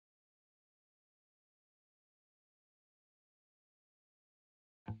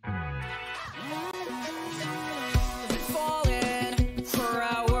Falling for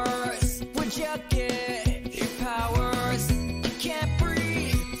hours, would you get your powers? You can't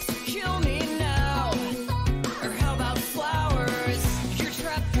breathe, kill me now. Or how about flowers? Your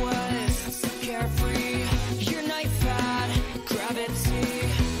trap was carefree. Your knife had gravity.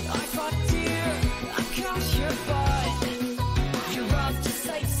 I fought deer, I caught your butt. You're off to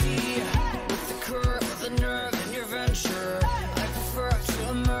sightsee with the curve, the nerve, and your venture. I prefer to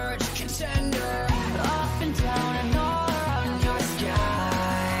emerge contender. Up and down and all around your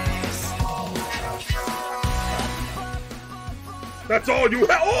skies. That's all you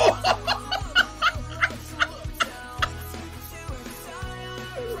have. Oh!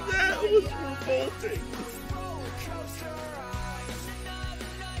 That was revolting.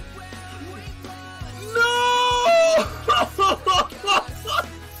 No!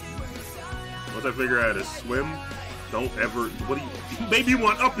 Once I figure out how to swim, don't ever. What do you? Baby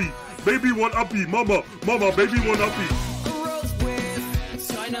one uppy. Baby one uppy. Mama, baby one uppy. A rose with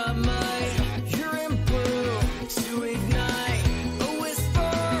dynamite. You're in blue to ignite. A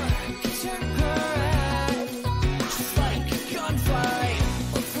whisper can turn her head. Just like a gunfight.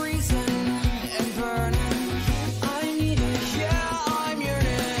 Or freezing and burning. I need it, yeah, I'm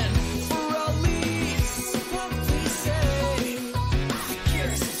yearning. For a lease, probably say. The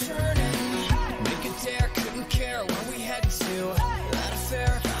gears are turning. Make a dare, couldn't care where we head to. That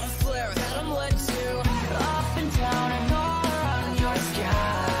affair, got a flare that I'm led to. Up and down and all around your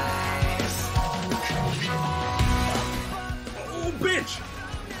skies. Oh, bitch!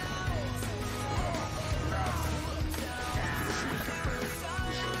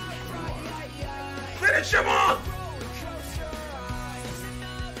 Finish him off!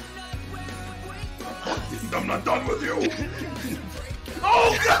 I'm not done with you!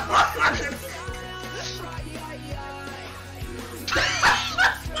 Oh, God!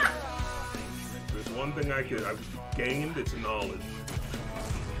 There's one thing I've gained, it's knowledge.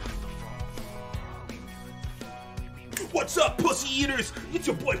 What's up, pussy eaters? It's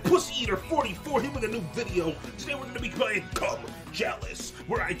your boy Pussy Eater 44 here with a new video. Today we're gonna be playing Cum Chalice,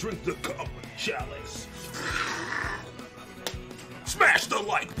 where I drink the cum chalice. Smash the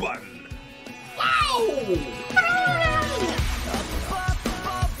like button. Wow!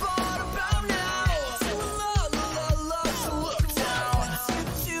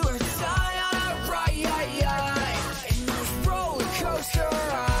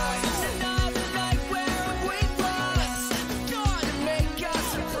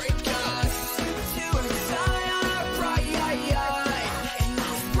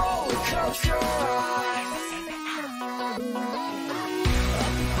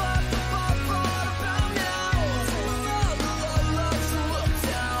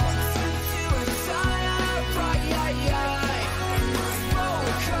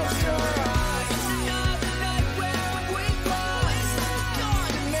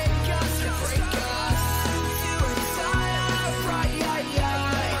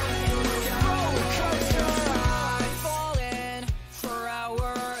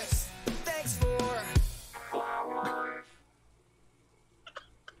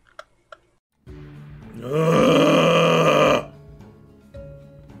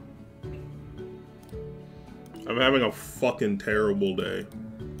 I'm having a fucking terrible day.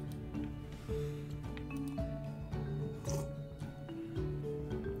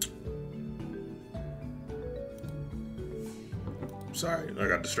 Sorry, I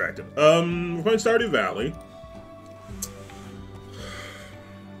got distracted. We're playing Stardew Valley.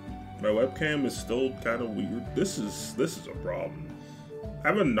 My webcam is still kind of weird. This is a problem. I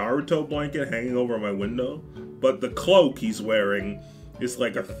have a Naruto blanket hanging over my window, but the cloak he's wearing is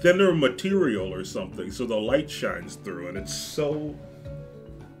like a thinner material or something, so the light shines through, and it's so...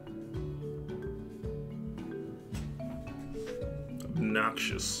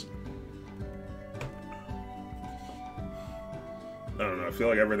 obnoxious. I don't know, I feel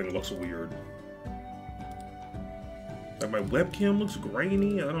like everything looks weird. Like my webcam looks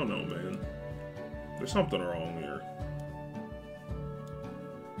grainy? I don't know, man. There's something wrong here.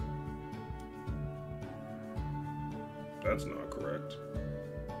 That's not correct.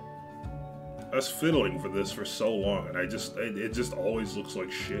 I was fiddling for this for so long, and it just always looks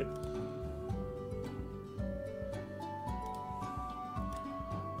like shit.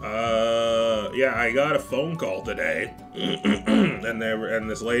 Yeah, I got a phone call today, and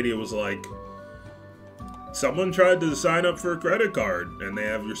this lady was like, someone tried to sign up for a credit card, and they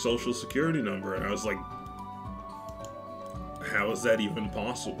have your social security number, and I was like, how is that even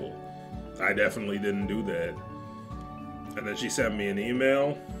possible? I definitely didn't do that. And then she sent me an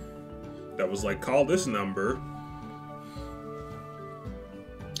email that was like, call this number,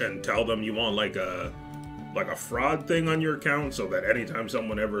 and tell them you want like a fraud thing on your account, so that anytime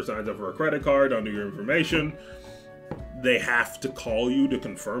someone ever signs up for a credit card under your information, they have to call you to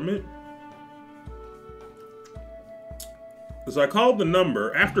confirm it. So I called the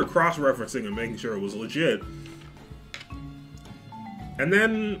number after cross-referencing and making sure it was legit. And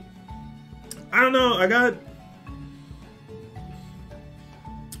then, I don't know, I got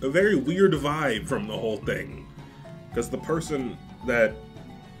a very weird vibe from the whole thing. Because the person that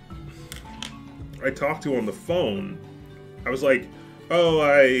I talked to on the phone, I was like, oh,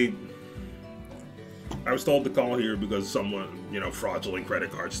 I was told to call here because someone, you know, fraudulent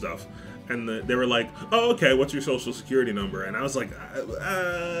credit card stuff. And they were like, oh, okay, what's your social security number? And I was like,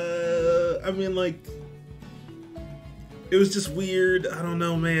 I mean, like, it was just weird. I don't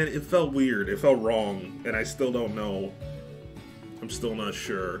know, man. It felt weird. It felt wrong. And I still don't know. I'm still not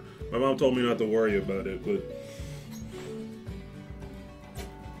sure. My mom told me not to worry about it, but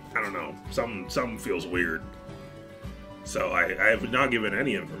I don't know. Something feels weird. So I have not given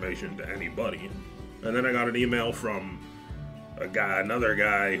any information to anybody. And then I got an email from another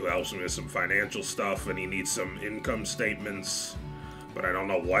guy who helps me with some financial stuff, and he needs some income statements, but I don't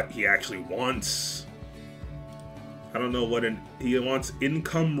know what he actually wants. I don't know what he wants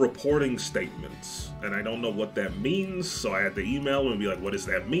income reporting statements, and I don't know what that means, so I had to email him and be like, what does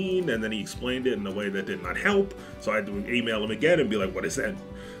that mean? And then he explained it in a way that did not help, so I had to email him again and be like, what does that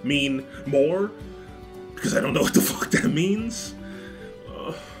mean more? Because I don't know what the fuck that means.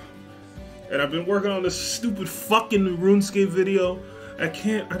 And I've been working on this stupid fucking RuneScape video. I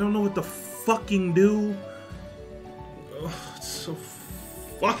don't know what to fucking do. Ugh, it's so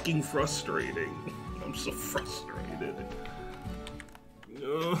fucking frustrating. I'm so frustrated.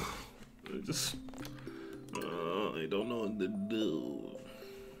 I don't know what to do.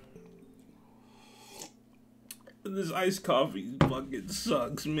 This iced coffee fucking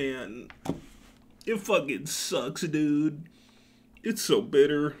sucks, man. It fucking sucks, dude. It's so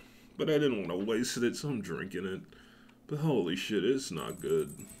bitter. But I didn't want to waste it, so I'm drinking it. But holy shit, it's not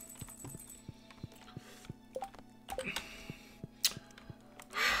good.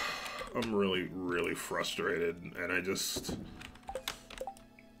 I'm really, really frustrated, and I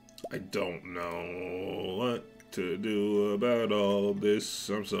don't know what to do about all this.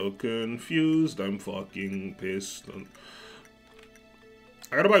 I'm so confused. I'm fucking pissed.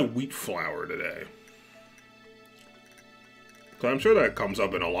 I gotta buy wheat flour today. I'm sure that comes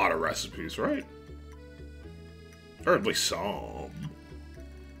up in a lot of recipes, right? Or at least some.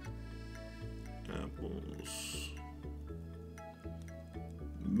 Apples.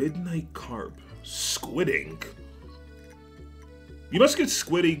 Midnight carp. Squid ink. You must get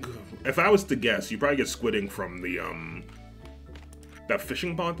squid ink. If I was to guess, you probably get squid ink from the, that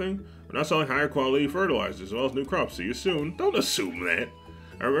fishing pond thing. We're not selling higher quality fertilizers as well as new crops. See you soon. Don't assume that.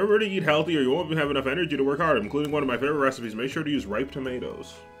 Remember to eat healthy or you won't have enough energy to work hard, including one of my favorite recipes. Make sure to use ripe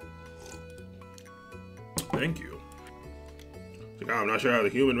tomatoes. Thank you. I'm not sure how the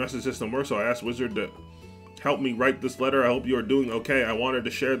human message system works, so I asked Wizard to help me write this letter. I hope you are doing okay. I wanted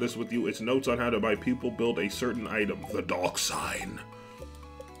to share this with you. It's notes on how to my people build a certain item, the dog sign.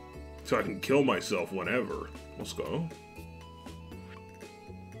 So I can kill myself whenever. Let's go.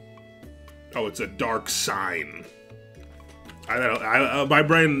 Oh, it's a dark sign. My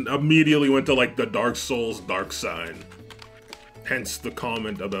brain immediately went to, like, the Dark Souls dark sign. Hence the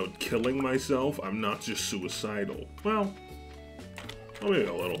comment about killing myself. I'm not just suicidal. Well, maybe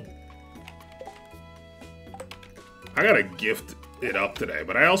a little. I gotta gift it up today,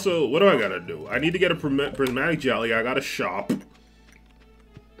 but I also... What do I gotta do? I need to get a prismatic jelly. I gotta shop.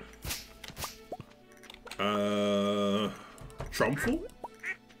 Trumpful?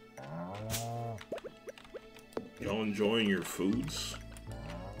 Y'all enjoying your foods?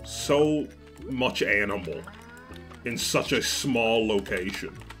 So much animal in such a small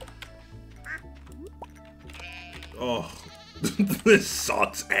location. Oh, this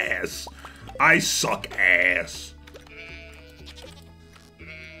sucks ass. I suck ass.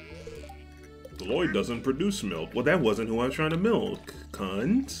 Lloyd doesn't produce milk. Well, that wasn't who I was trying to milk.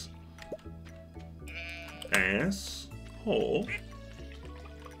 Cunt. Ass. Hole.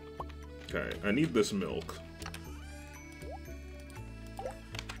 Okay, I need this milk.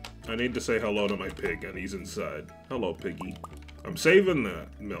 I need to say hello to my pig, and he's inside. Hello, piggy. I'm saving the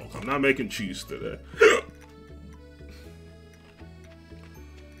milk. I'm not making cheese today.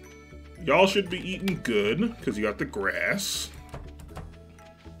 Y'all should be eating good, because you got the grass.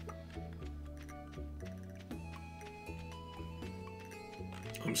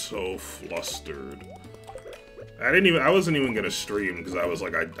 I'm so flustered. I wasn't even gonna stream, because I was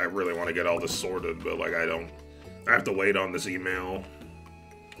like, I really want to get all this sorted, but like, I have to wait on this email.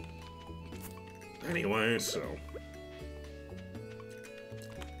 Anyway, so...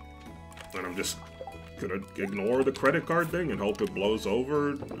 And I'm just gonna ignore the credit card thing and hope it blows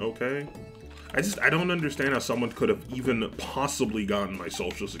over, okay? I don't understand how someone could have even possibly gotten my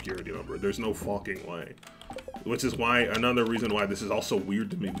social security number. There's no fucking way. Which is why, another reason why this is also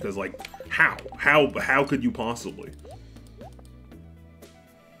weird to me, because, like, how? How could you possibly?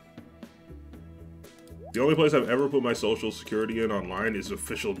 The only place I've ever put my social security in online is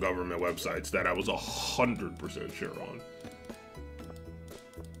official government websites that I was 100% sure on.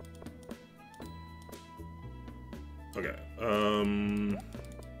 Okay,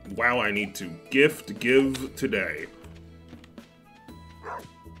 wow, I need to give today.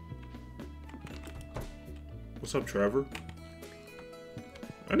 What's up, Trevor?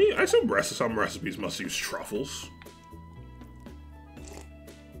 I assume some recipes must use truffles.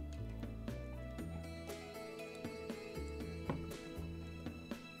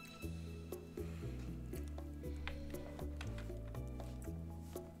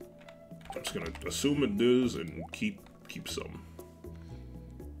 I'm just gonna assume it does and keep some.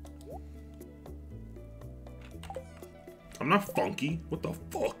 I'm not funky. What the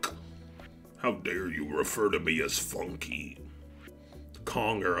fuck? How dare you refer to me as funky?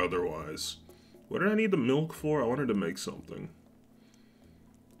 Kong or otherwise. What did I need the milk for? I wanted to make something.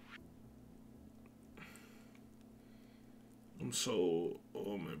 Oh,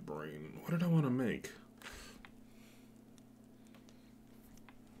 my brain. What did I want to make?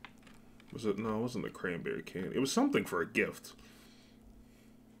 Was it? No, it wasn't the cranberry candy. It was something for a gift.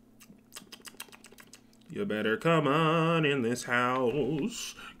 You better come on in this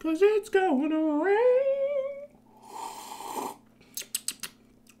house, 'cause it's going to rain.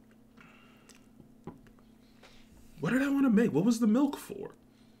 What did I want to make? What was the milk for?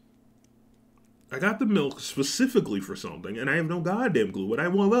 I got the milk specifically for something, and I have no goddamn clue what I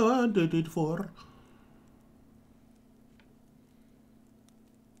wanted it for.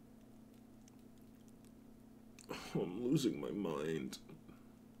 Oh, I'm losing my mind.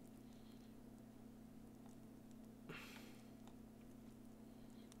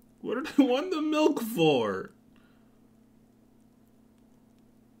 What did I want the milk for?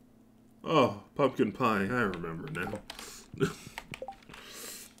 Oh, pumpkin pie. I remember now.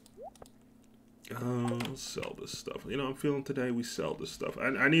 Let's sell this stuff. You know, I'm feeling today we sell this stuff.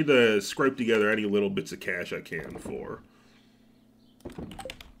 I need to scrape together any little bits of cash I can for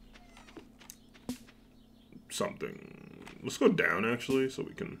something. Let's go down, actually, so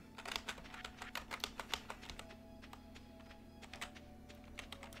we can...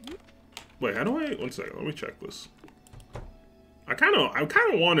 Wait, how do I... One second, let me check this. I kind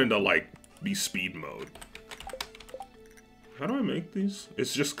of wanted to, like, be speed mode. How do I make these?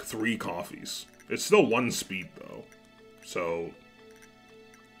 It's just 3 coffees. It's still 1 speed, though. So...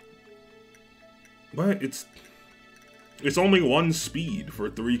 But it's only 1 speed for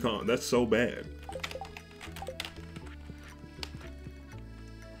 3 That's so bad.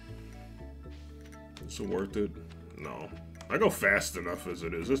 Is it worth it? No. I go fast enough as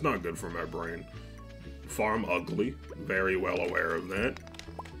it is. It's not good for my brain. Farm ugly. Very well aware of that.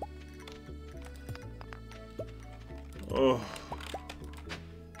 Oh.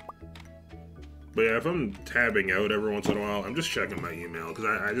 But yeah, if I'm tabbing out every once in a while, I'm just checking my email, because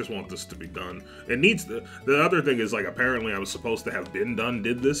I just want this to be done. It needs the other thing is, like, apparently I was supposed to have been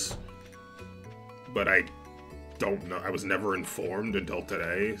did this, but I don't know. I was never informed until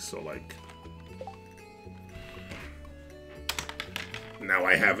today, so, like... Now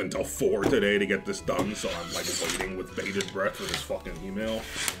I have until 4 today to get this done, so I'm, like, waiting with bated breath for this fucking email.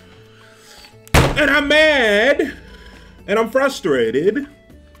 And I'm mad! And I'm frustrated!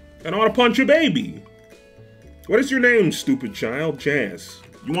 And I want to punch a baby! What is your name, stupid child? Jazz.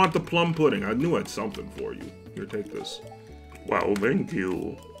 You want the plum pudding? I knew I had something for you. Here, take this. Wow, thank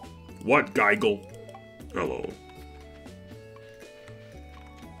you. What, Geigel? Hello.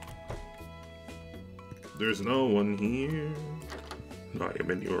 There's no one here. I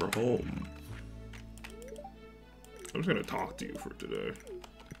am in your home. I'm just gonna talk to you for today.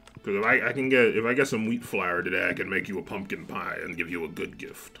 Because if I get some wheat flour today, I can make you a pumpkin pie and give you a good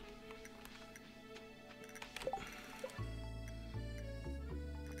gift.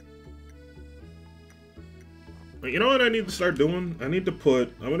 But you know what I need to start doing? I'm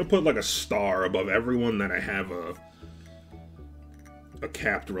gonna put like a star above everyone that I have a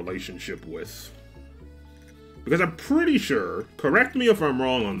capped relationship with. Because I'm pretty sure, correct me if I'm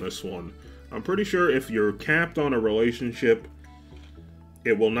wrong on this one, I'm pretty sure if you're capped on a relationship,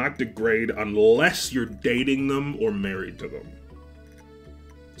 it will not degrade unless you're dating them or married to them.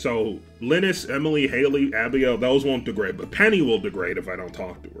 So, Linus, Emily, Haley, Abigail, those won't degrade, but Penny will degrade if I don't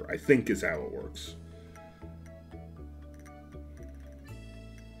talk to her, I think is how it works.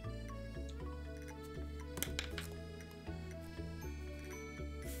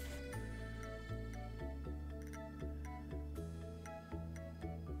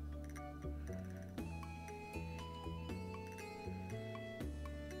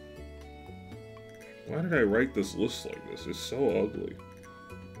 Why did I write this list like this? It's so ugly.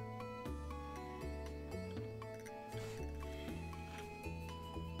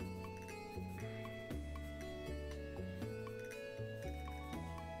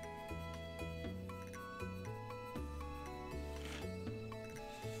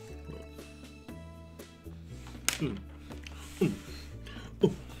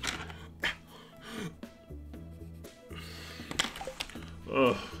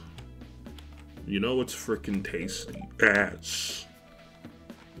 Ugh. You know what's frickin' tasty? Ass.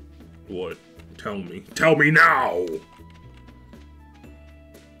 What? Tell me. Tell me now!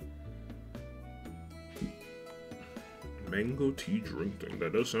 Mango tea drinking.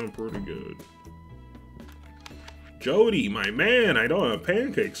 That does sound pretty good. Jody, my man, I don't have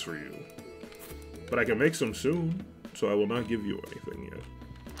pancakes for you. But I can make some soon, so I will not give you anything yet.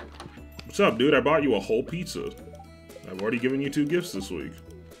 What's up, dude? I bought you a whole pizza. I've already given you 2 gifts this week.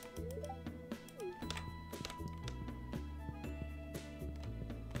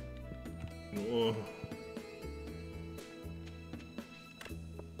 Oh.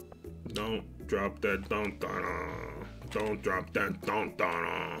 Don't drop that don't drop that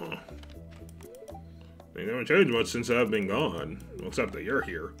They haven't changed much since I've been gone. Except that you're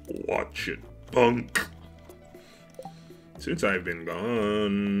here. Watch it, punk. Since I've been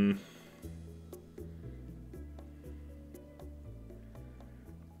gone.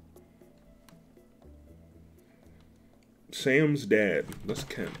 Sam's dad. That's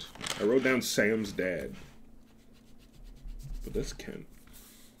Kent. I wrote down Sam's dad. But that's Kent.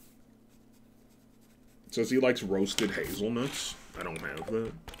 Says he likes roasted hazelnuts. I don't have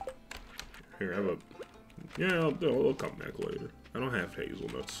that. Here, I have a... Yeah, I'll come back later. I don't have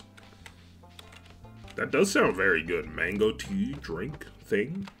hazelnuts. That does sound very good. Mango tea drink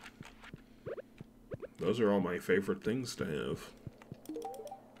thing. Those are all my favorite things to have.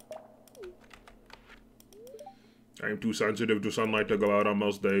 I am too sensitive to sunlight to go out on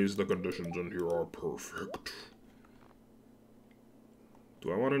most days. The conditions in here are perfect.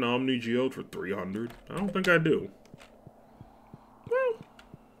 Do I want an Omni Geode for 300? I don't think I do. Well,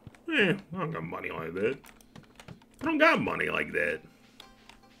 I don't got money like that. I don't got money like that.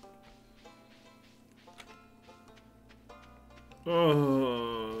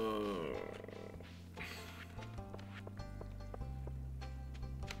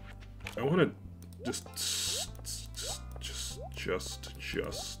 I want to just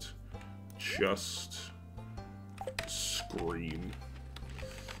scream.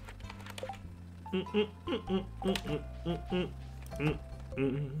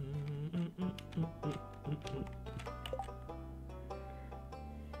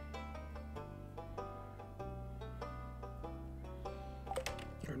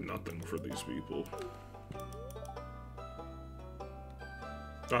 I'm nothing for these people.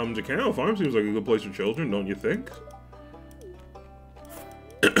 Jacano Farm seems like a good place for children, don't you think?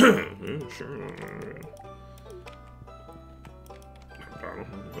 Yeah, sure.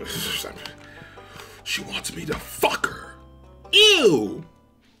 She wants me to fuck her. Ew!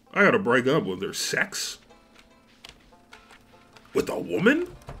 I gotta break up with her. Sex? With a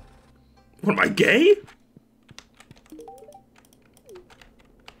woman? What, am I gay?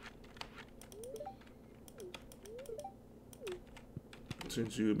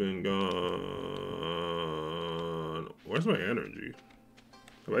 Since you've been gone... Where's my energy?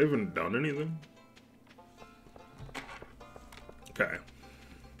 Have I even done anything? Okay.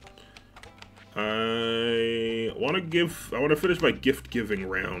 I want to finish my gift-giving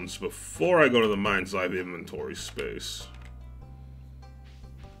rounds before I go to the Mind's Live inventory space.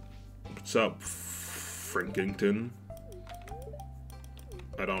 What's up, Frinkington?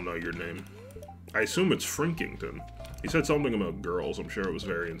 I don't know your name. I assume it's Frinkington. He said something about girls. I'm sure it was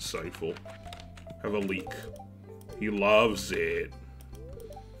very insightful. Have a leak. He loves it.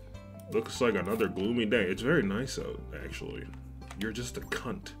 Looks like another gloomy day. It's very nice out, actually. You're just a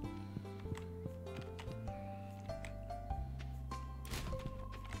cunt.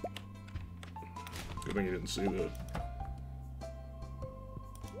 Good thing you didn't see that.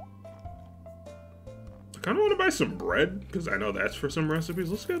 I kind of want to buy some bread, because I know that's for some recipes.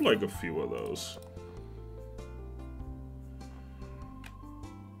 Let's get, like, a few of those.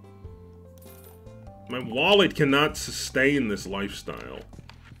 My wallet cannot sustain this lifestyle.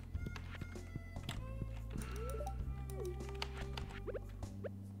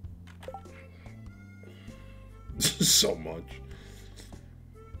 so much.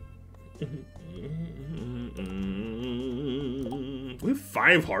 We have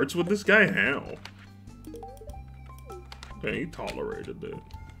 5 hearts with this guy? How? Okay, he tolerated that.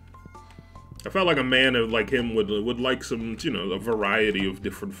 I felt like a man like him would like some, you know, a variety of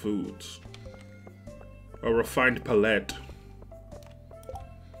different foods. A refined palate.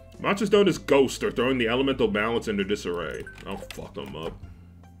 Monsters known as ghosts are throwing the elemental balance into disarray. I'll fuck them up.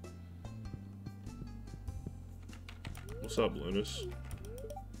 What's up, Linus?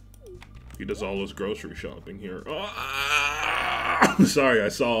 He does all his grocery shopping here. Oh, sorry, I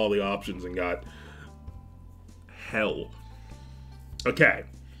saw all the options and got hell. Okay.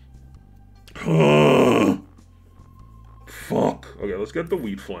 Fuck. Okay, let's get the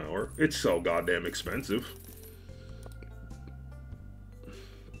wheat flour. It's so goddamn expensive.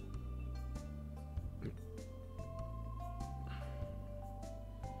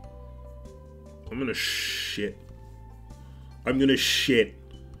 I'm gonna shit. I'm gonna shit.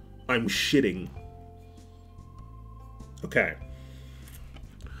 I'm shitting. Okay.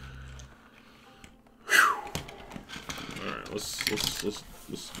 Alright, let's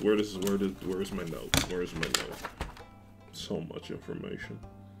where's my note? Where's my note? So much information.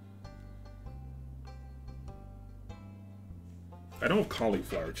 I don't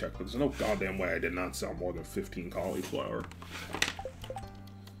cauliflower check, but there's no goddamn way I did not sell more than 15 cauliflower.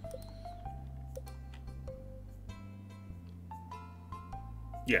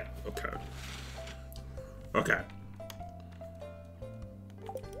 Yeah, okay. Okay.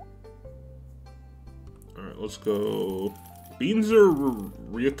 Alright, let's go. Beans are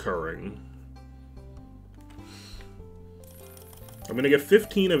reoccurring. I'm gonna get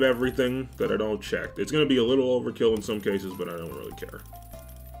 15 of everything that I don't check. It's gonna be a little overkill in some cases, but I don't really care.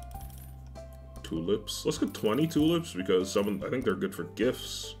 Tulips. Let's get 20 tulips because I think they're good for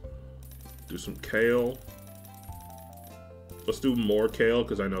gifts. Do some kale. Let's do more kale,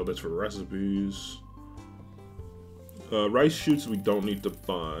 because I know that's for recipes. Rice shoots we don't need to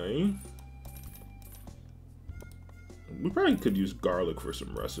buy. We probably could use garlic for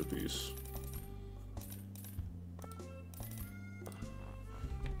some recipes.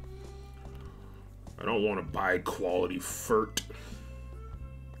 I don't want to buy quality fert.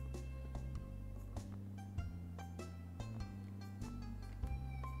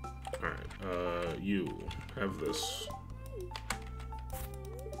 Alright, you have this.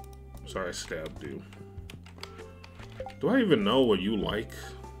 Sorry, I stabbed you. Do I even know what you like?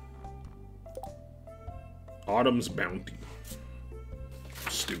 Autumn's Bounty.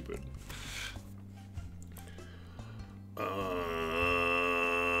 Stupid.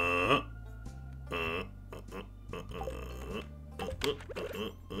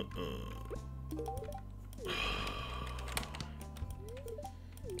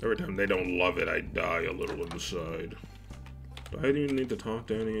 Every time they don't love it, I die a little inside. Do I even need to talk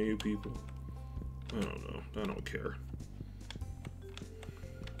to any of you people? I don't know. I don't care.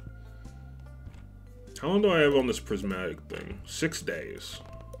 How long do I have on this prismatic thing? 6 days.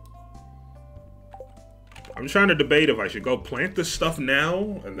 I'm trying to debate if I should go plant this stuff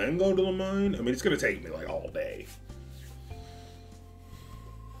now and then go to the mine. I mean, it's gonna take me like all day.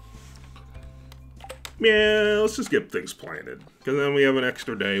 Yeah, let's just get things planted. Because then we have an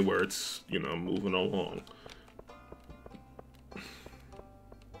extra day where it's, you know, moving along.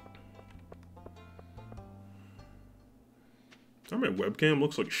 Oh, my webcam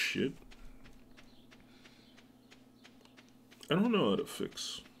looks like shit. I don't know how to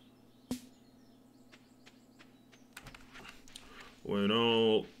fix. When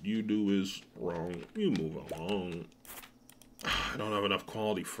all you do is wrong, you move along. I don't have enough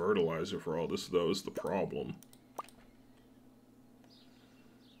quality fertilizer for all this, though, is the problem.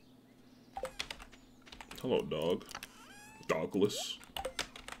 Hello, dog. Dogless.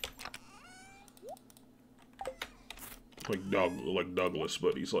 Like Douglas,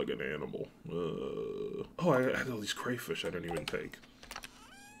 but he's like an animal. Oh, I had all these crayfish I didn't even take.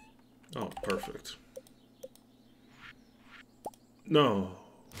 Oh, perfect. No.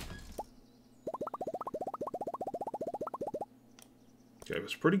 Okay, it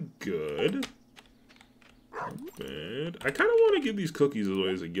was pretty good. Not bad. I kind of want to give these cookies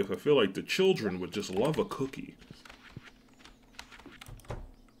away as a gift. I feel like the children would just love a cookie.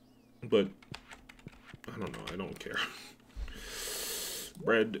 But, I don't know. I don't care.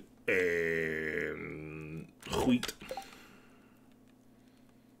 Bread and wheat.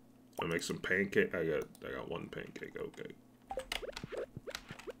 I'll make some pancake. I got one pancake. Okay.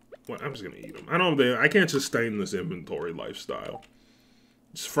 Well, I'm just gonna eat them. I can't sustain this inventory lifestyle.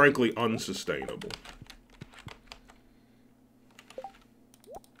 It's frankly unsustainable.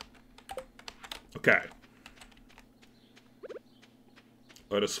 Okay.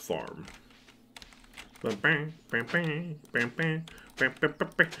 Let us farm. It's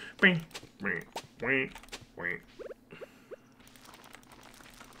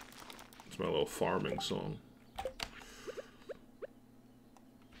my little farming song.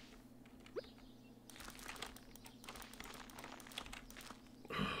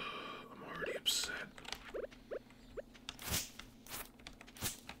 I'm already upset.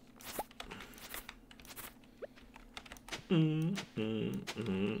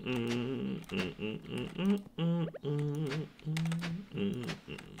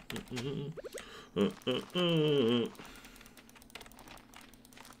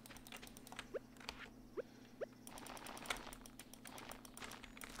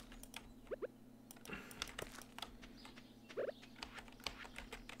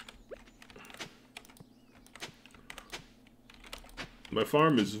 My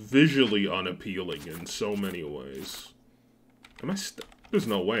farm is visually unappealing in so many ways. Am I There's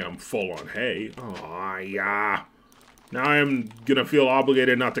no way I'm full on hay. Oh, yeah. Now I'm gonna feel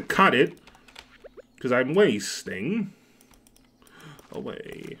obligated not to cut it. Because I'm wasting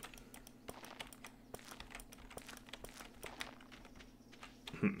away.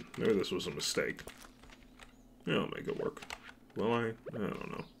 Maybe this was a mistake. Yeah, I'll make it work. Will I? I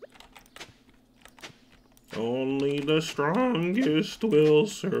don't know. Only the strongest will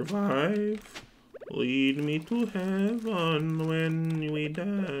survive. Lead me to heaven when we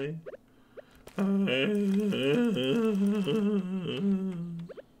die.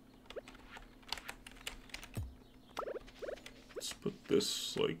 Let's put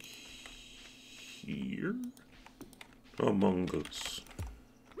this, like, here. Among Us.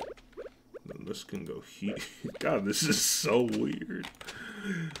 Then this can go here. God, this is so weird.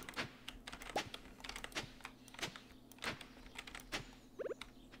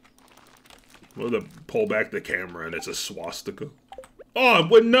 Well, to pull back the camera and it's a swastika. Oh,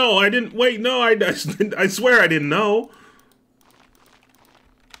 but no, I didn't. Wait, no, I swear I didn't know.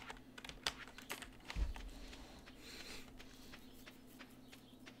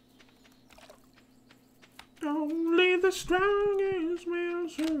 Only the strongest will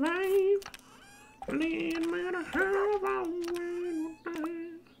survive. Lead me to heaven when we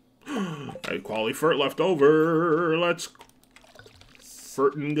die. I had quality furt left over. Let's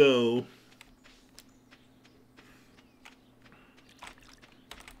furt and go.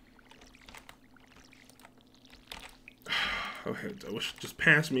 Okay, I wish just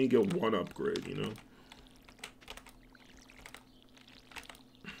pass me, get one upgrade, you know?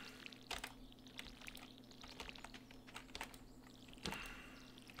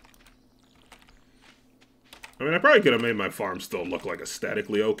 I mean, I probably could have made my farm still look like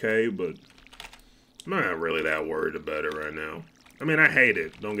aesthetically okay, but I'm not really that worried about it right now. I mean, I hate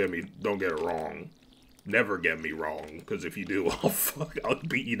it. Don't get it wrong. Never get me wrong, because if you do, I'll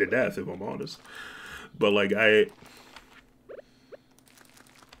beat you to death if I'm honest. But like, I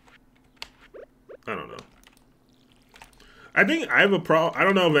don't know. I think I have a problem. I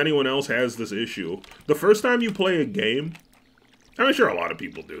don't know if anyone else has this issue. The first time you play a game, I'm sure a lot of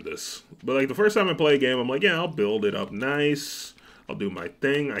people do this, but like the first time I play a game, I'm like, yeah, I'll build it up nice. I'll do my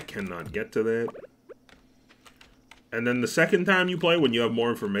thing. I cannot get to that. And then the second time you play, when you have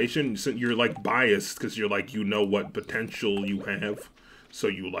more information, you're like biased because you're like, you know what potential you have. So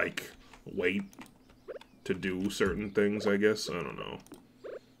you like wait to do certain things, I guess. I don't know.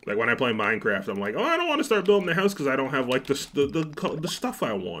 Like, when I play Minecraft, I'm like, oh, I don't want to start building the house because I don't have, like, the stuff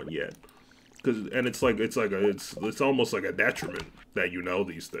I want yet. And it's almost like a detriment that you know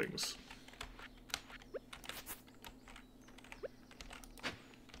these things.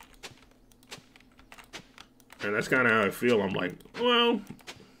 And that's kind of how I feel. I'm like, well,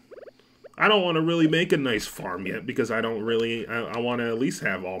 I don't want to really make a nice farm yet because I don't really, I want to at least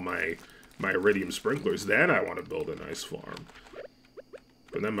have all my iridium sprinklers. Then I want to build a nice farm.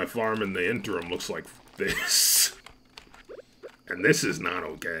 But then my farm in the interim looks like this. And this is not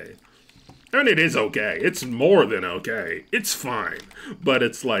okay. And it is okay. It's more than okay. It's fine. But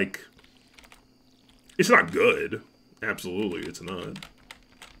it's like, it's not good. Absolutely, it's not.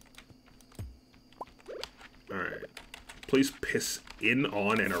 Alright. Please piss in,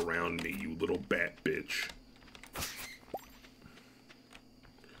 on, and around me, you little bat bitch.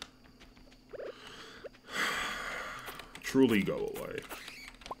 Truly go away.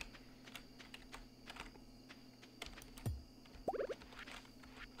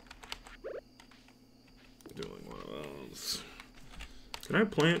 Doing one of those. Can I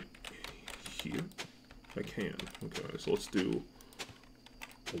plant here? I can. Okay, so let's do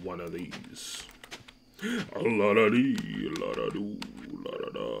one of these. La da dee, la da doo, la da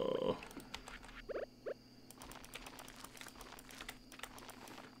da.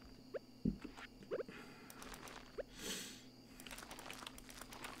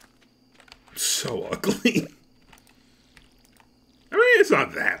 so ugly. I mean, it's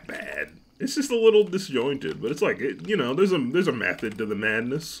not that bad. It's just a little disjointed, but it's like, you know, there's a method to the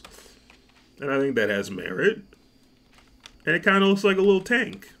madness. And I think that has merit. And it kind of looks like a little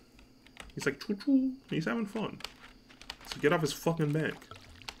tank. He's like, choo-choo. He's having fun. So get off his fucking back.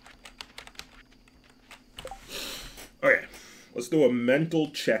 Okay, let's do a mental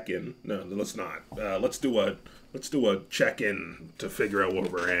check-in. No, let's not. Let's do a check-in to figure out where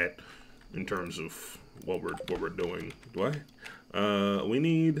we're at in terms of what we're doing. Do I? We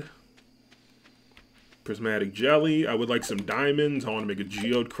need prismatic jelly. I would like some diamonds. I want to make a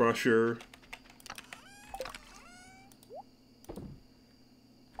geode crusher.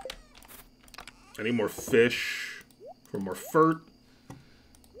 I need more fish for more furt.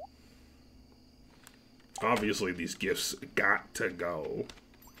 Obviously, these gifts got to go.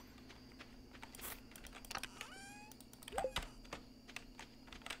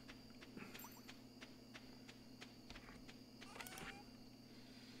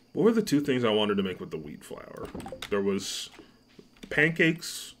 What were the two things I wanted to make with the wheat flour? There was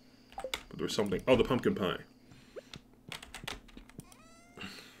pancakes, but there was something... Oh, the pumpkin pie.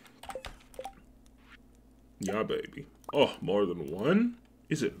 Yeah, baby. Oh, more than one?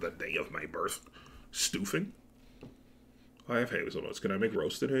 Is it the day of my birth? Stoofing? I have hazelnuts. Can I make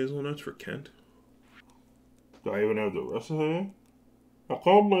roasted hazelnuts for Kent? Do I even have the recipe? I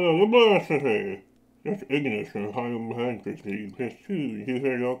can't believe the recipe. That's ignorance from high handkerchief. His shoes. He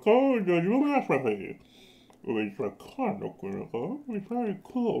said, "Your code is your recipe." Which was kind of critical. It's very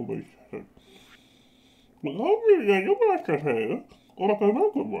cool, we said. But hopefully, your recipe. Or I can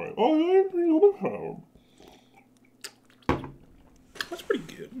make it right. I ain't the home. That's pretty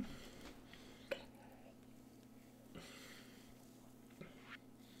good.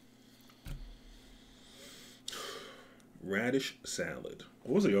 Radish salad.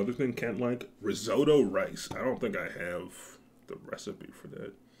 What was the other thing Kent liked? Risotto rice. I don't think I have the recipe for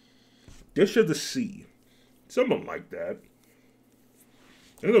that. Dish of the sea. Someone like that.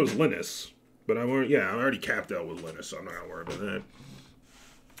 I think it was Linus. But I already capped out with Linus, so I'm not gonna worry about that.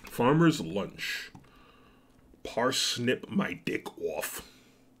 Farmer's lunch. Parsnip my dick off.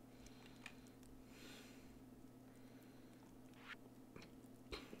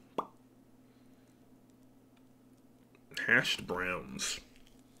 Hashed browns.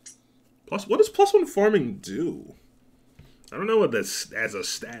 Plus, what does +1 farming do? I don't know what this as a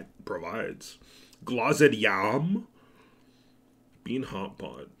stat provides. Glazed yam. Bean hot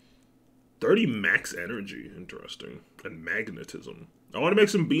pot. 30 max energy. Interesting. And magnetism. I want to make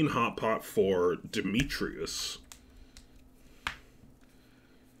some bean hot pot for Demetrius.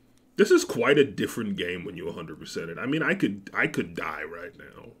 This is quite a different game when you 100% it. I mean, I could die right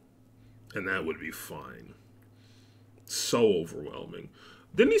now. And that would be fine. So overwhelming.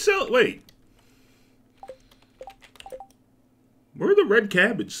 Didn't he sell... Wait. Where are the red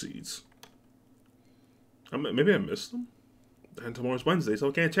cabbage seeds? Maybe I missed them? And tomorrow's Wednesday, so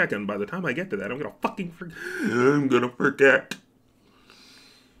I can't check. And by the time I get to that, I'm gonna fucking forget. I'm gonna forget.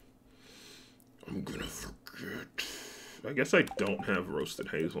 I guess I don't have roasted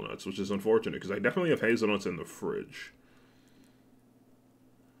hazelnuts, which is unfortunate, because I definitely have hazelnuts in the fridge.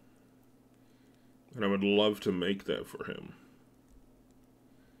 And I would love to make that for him.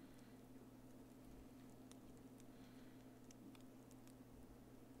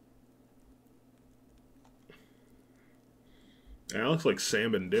 That looks like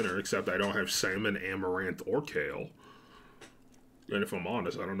salmon dinner, except I don't have salmon, amaranth, or kale. And if I'm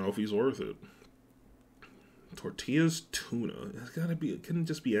honest, I don't know if he's worth it. Tortillas, tuna. It's gotta be, it couldn't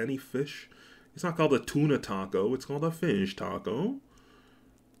just be any fish. It's not called a tuna taco, it's called a fish taco.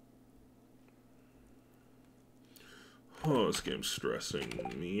 Oh, this game's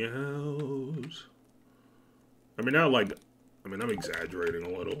stressing me out. I mean, I'm exaggerating a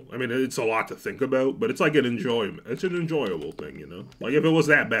little. I mean, it's a lot to think about, but it's like an enjoyment. It's an enjoyable thing, you know? Like, if it was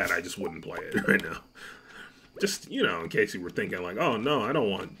that bad, I just wouldn't play it right now. Just, you know, in case you were thinking, like, oh, no, I don't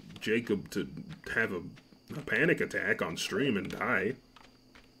want Jacob to have a panic attack on stream and die.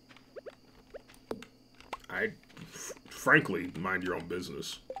 Frankly, mind your own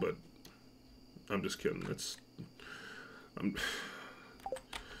business, but I'm just kidding. I'm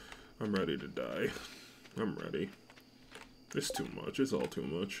ready to die. I'm ready. It's too much. It's all too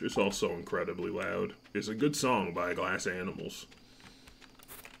much. It's all so incredibly loud. It's a good song by Glass Animals.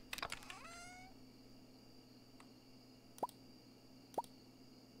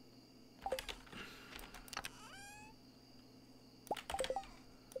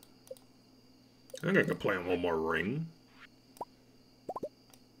 I think I could play on one more ring.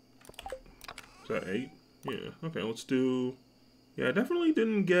 Is that 8? Yeah. Okay, let's do... Yeah, I definitely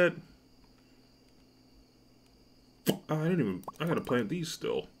didn't get Oh, I didn't even... I gotta plant these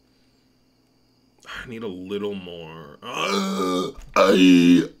still. I need a little more. I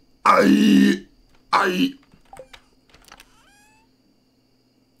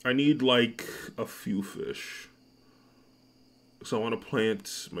need, like, a few fish. So I want to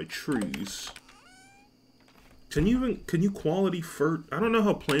plant my trees. Can you quality fruit? I don't know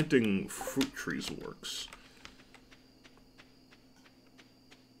how planting fruit trees works.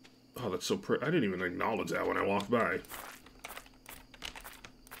 Oh, that's so pretty. I didn't even acknowledge that when I walked by.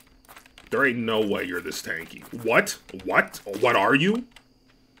 There ain't no way you're this tanky. What? What? What are you?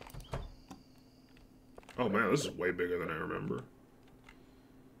 Oh man, this is way bigger than I remember.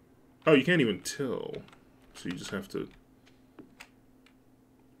 Oh, you can't even till. So you just have to...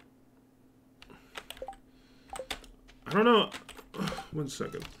 I don't know. 1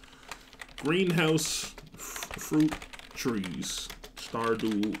 second. Greenhouse fruit trees.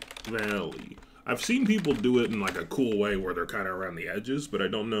 Stardew Valley. I've seen people do it in like a cool way where they're kind of around the edges, but I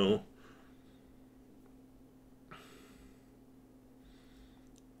don't know.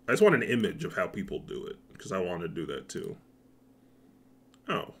 I just want an image of how people do it, because I want to do that too.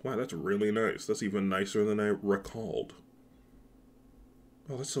 Oh, wow, that's really nice. That's even nicer than I recalled.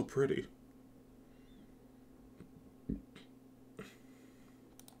 Oh, that's so pretty.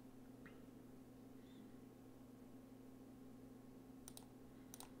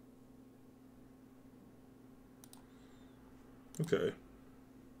 Okay.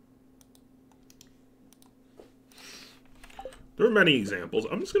 There are many examples.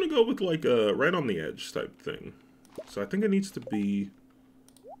 I'm just gonna go with like a right on the edge type thing. So I think it needs to be...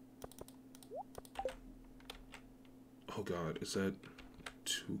 Oh god, is that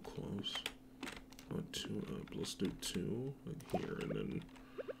too close? Not too up. Let's do 2 like here and then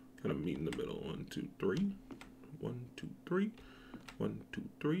kind of meet in the middle. 1, 2, 3. 1, 2, 3. 1, 2,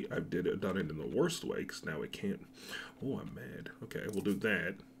 3. I've done it in the worst way because now it can't. Oh, I'm mad. Okay, we'll do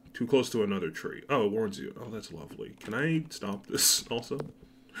that. Too close to another tree. Oh, it warns you. Oh, that's lovely. Can I stop this also?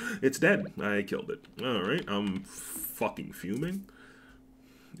 It's dead. I killed it. Alright, I'm fucking fuming.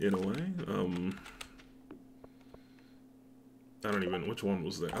 In a way. I don't even... Which one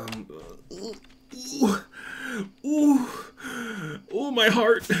was that? Ooh, my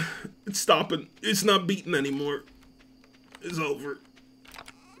heart. It's stopping. It's not beating anymore. It's over.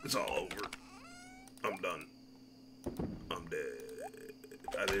 It's all over. I'm done. I'm dead.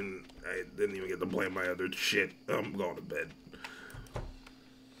 I didn't even get to play my other shit. I'm going to bed.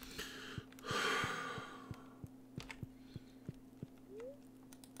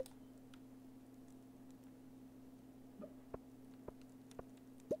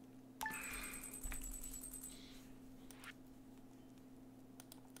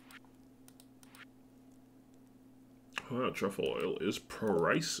 Truffle oil is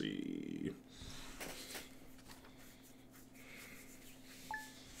pricey.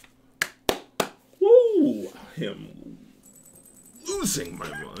 Woo! I am losing my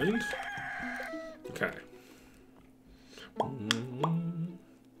mind. Okay.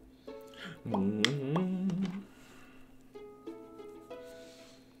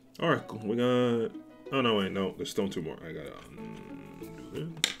 Alright, cool. We got... Oh, no, wait, no. There's still 2 more. I gotta do this.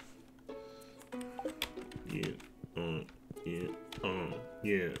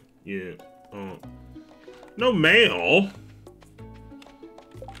 Yeah. No mail.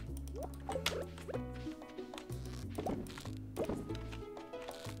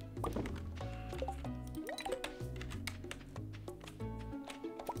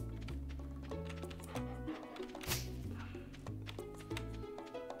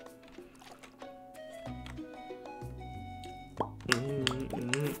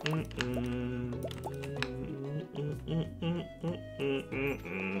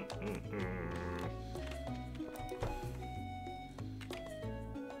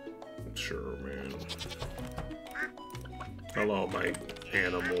 Sure, man. Hello, my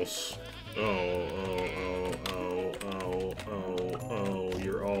animals. Oh,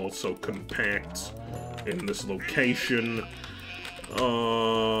 you're all so compact in this location.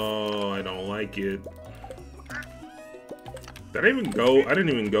 Oh, I don't like it. I didn't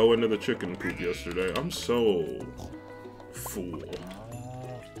even go into the chicken coop yesterday. I'm so full.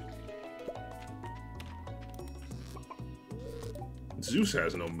 Zeus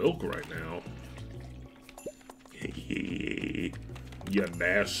has no milk right now. You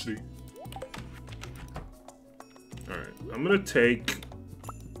nasty. Alright, I'm gonna take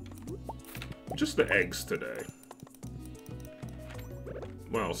just the eggs today.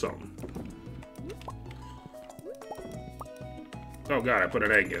 Well, something. Oh god, I put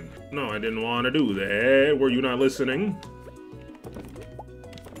an egg in. No, I didn't want to do that. Were you not listening?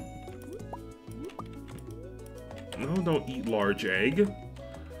 No, don't eat large egg.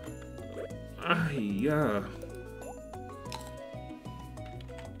 Yeah.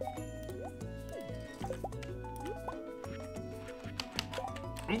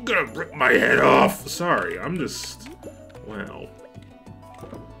 I'm gonna rip my head off. Sorry, I'm just... Wow.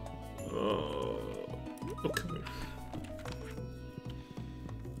 Okay.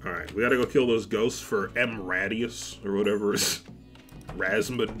 Alright, we gotta go kill those ghosts for M. Radius, or whatever it is.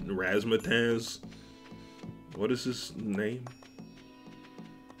 Razmataz. What is his name?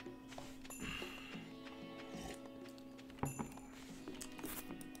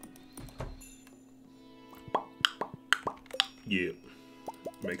 Yeah.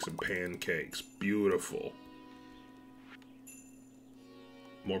 Make some pancakes. Beautiful.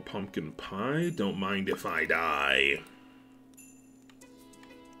 More pumpkin pie? Don't mind if I die.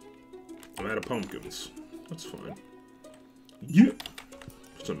 I'm out of pumpkins. That's fine. Yeah.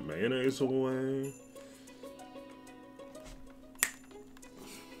 Put some mayonnaise away.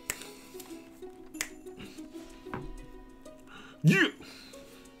 Yeah.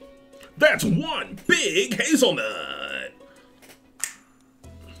 That's one big hazelnut.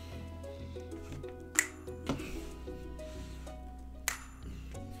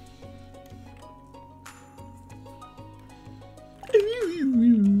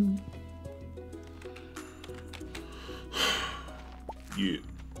 Yeah.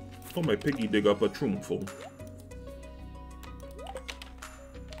 Oh, my piggy dig up a troomful.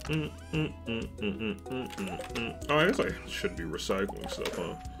 Oh, I guess I should be recycling stuff,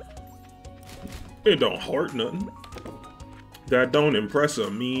 huh? It don't hurt nothing. That don't impress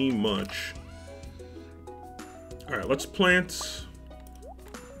me much. Alright, let's plant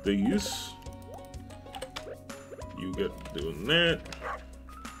these. You get doing that.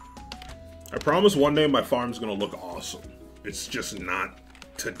 I promise one day my farm's gonna look awesome. It's just not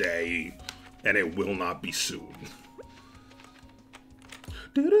today, and it will not be soon.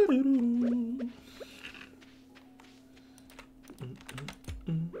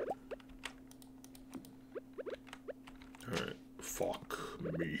 Alright, fuck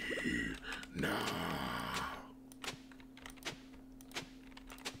me. Nah.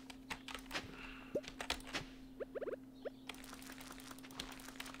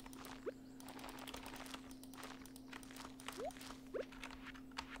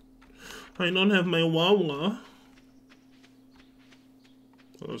 I don't have my Wawa.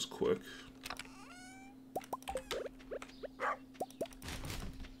 That was quick.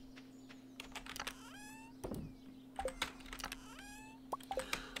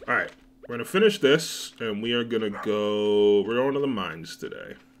 Alright, we're gonna finish this, and we are gonna go... We're going to the mines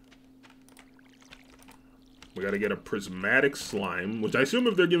today. We gotta get a prismatic slime, which I assume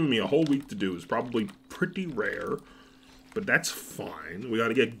if they're giving me a whole week to do is probably pretty rare. But that's fine. We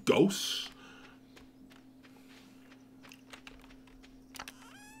gotta get ghosts.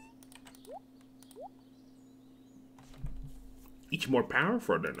 Each more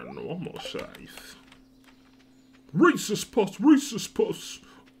powerful than a normal size. Rhesus puffs, Rhesus puffs.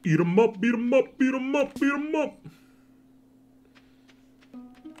 Eat 'em up, beat 'em up, beat 'em up, beat 'em up.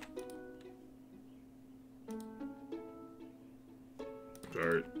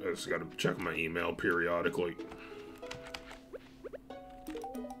 Alright, I just gotta check my email periodically.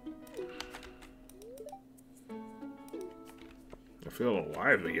 I feel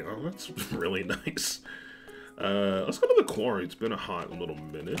alive again. Oh, that's really nice. Let's go to the quarry. It's been a hot little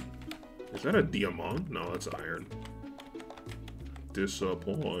minute. Is that a diamond? No, that's iron.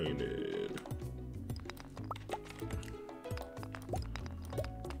 Disappointed.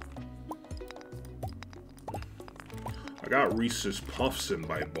 I got Reese's Puffs in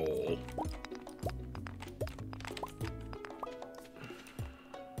my bowl.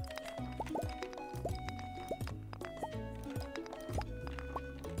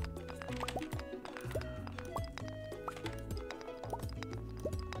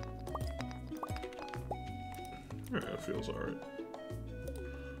 That feels alright.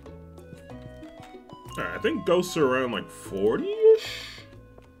 Alright, I think ghosts are around like 40-ish?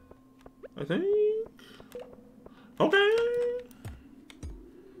 I think. Okay.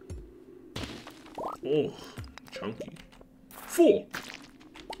 Oh, chunky. Full.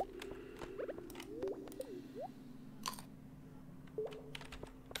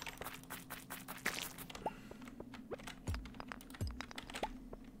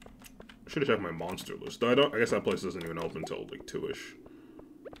 Should have checked my monster list. I guess that place doesn't even open until like 2-ish.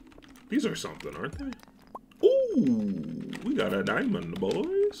 These are something, aren't they? Ooh, we got a diamond,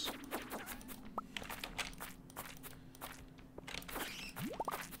 boys.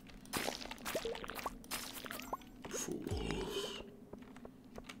 Fools.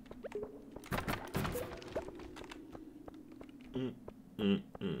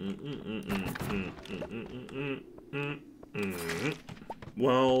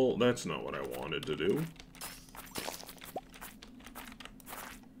 Well, that's not what I wanted to do.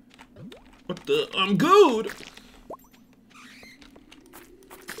 What the? I'm good!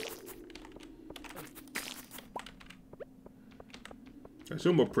 I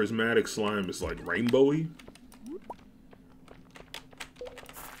assume a prismatic slime is like rainbowy.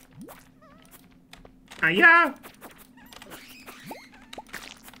 Hiya!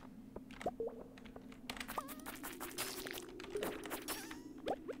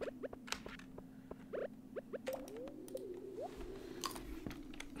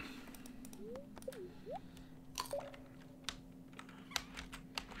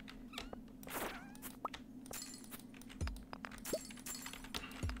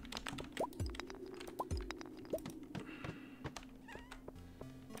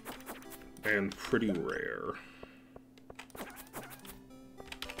 And pretty rare.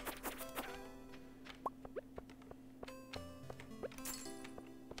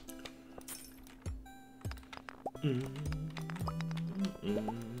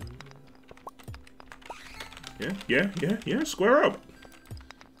 Yeah, square up.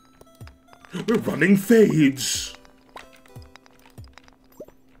 We're running fades.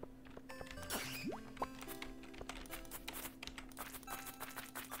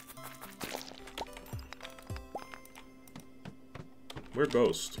 We're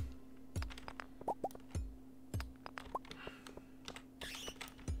Ghost.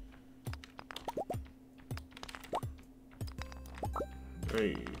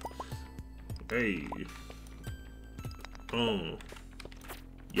 Hey. Hey. Oh.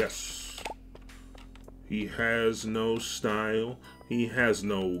 Yes. He has no style. He has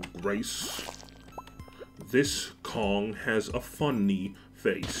no grace. This Kong has a funny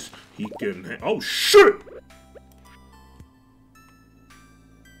face. He can oh shit!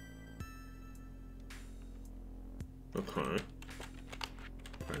 Okay.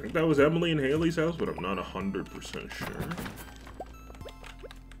 I think that was Emily and Haley's house, but I'm not 100% sure.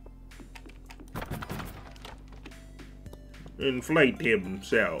 Inflate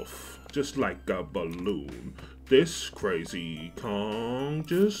himself, just like a balloon. This crazy Kong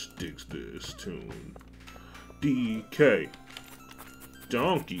just digs this tune. DK.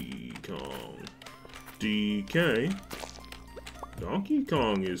 Donkey Kong. DK. Donkey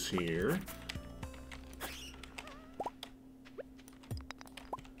Kong is here.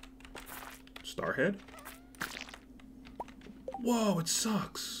 Starhead? Whoa, it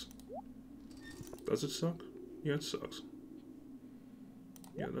sucks. Does it suck? Yeah, it sucks.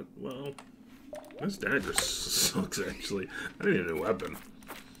 Yeah, well, this dagger sucks, actually. I need a new weapon.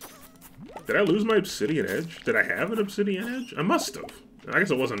 Did I lose my obsidian edge? Did I have an obsidian edge? I must have. I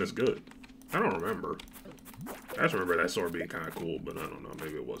guess it wasn't as good. I don't remember. I just remember that sword being kind of cool, but I don't know.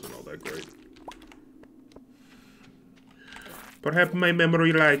 Maybe it wasn't all that great. Perhaps my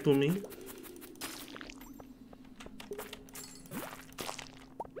memory lied to me.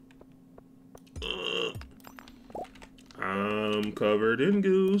 I'm covered in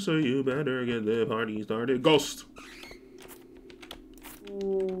goo, so you better get the party started. Ghost!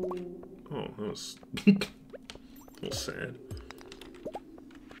 Oh, that was a little sad.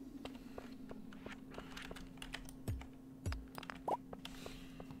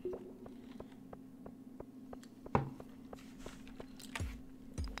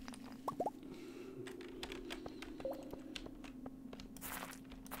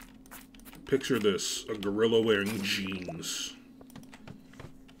 Picture this, a gorilla wearing jeans.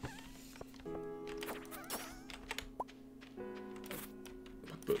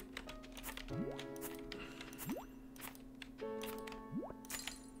 What the?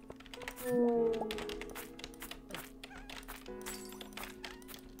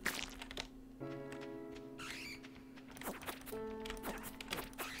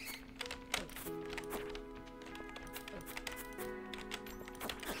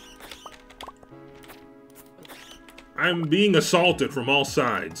 I'm being assaulted from all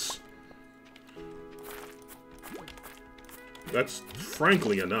sides. That's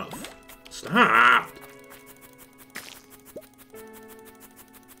frankly enough. Stop!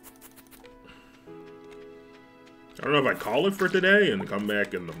 I don't know if I call it for today and come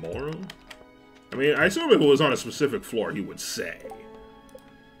back in tomorrow. I mean, I assume if it was on a specific floor, he would say.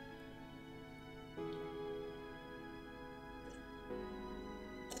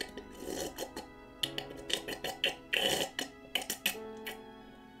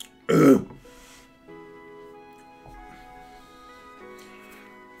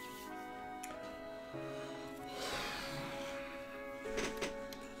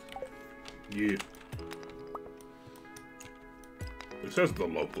 Yeah. It says the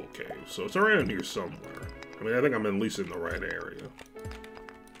local cave, so it's around here somewhere. I mean, I think I'm at least in the right area.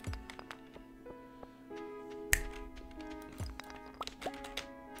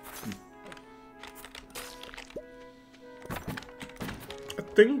 I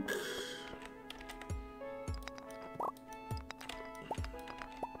think...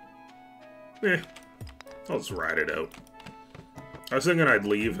 I'll just ride it out. I was thinking I'd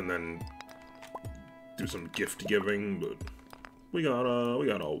leave and then do some gift giving, but we got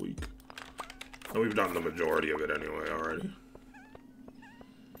all week. And we've done the majority of it anyway already.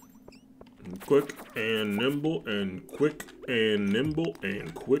 And quick and nimble and quick and nimble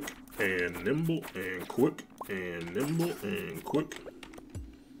and quick and nimble and quick and nimble and quick.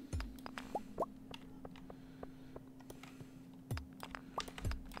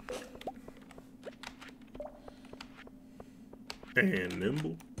 And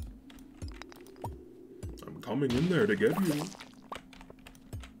nimble. I'm coming in there to get you.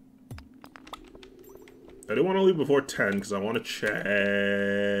 I do want to leave before 10 because I want to chat.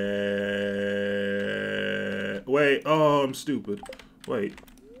 Wait, oh, I'm stupid. Wait.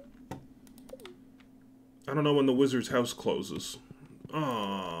 I don't know when the wizard's house closes.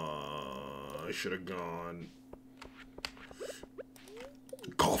 Oh, I should have gone.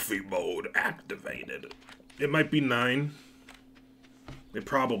 Coffee mode activated. It might be 9. It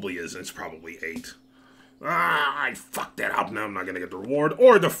probably isn't. It's probably 8. Ah, I fucked that up. Now I'm not gonna get the reward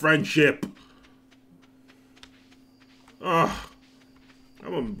or the friendship. Ah,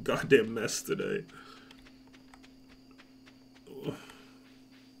 I'm a goddamn mess today.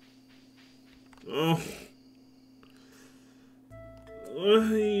 Oh.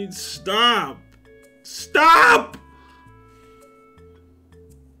 Wait, stop. Stop!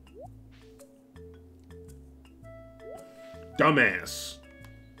 Dumbass.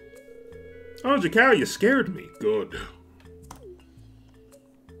 Oh, Jakao, you scared me. Good.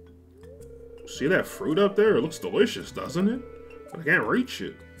 See that fruit up there? It looks delicious, doesn't it? But I can't reach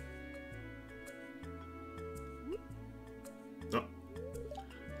it. Oh.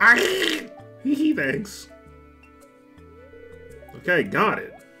 Thanks. Okay, got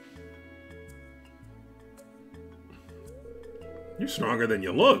it. You're stronger than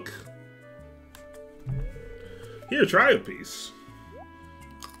you look. Here, try a piece.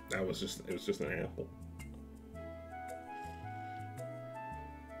 It was just an apple.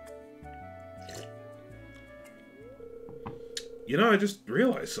 You know, I just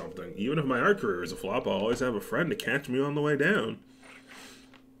realized something. Even if my art career is a flop, I'll always have a friend to catch me on the way down.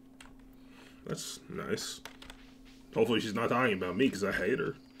 That's nice. Hopefully she's not talking about me because I hate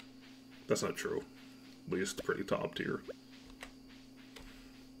her. That's not true. At least pretty top tier.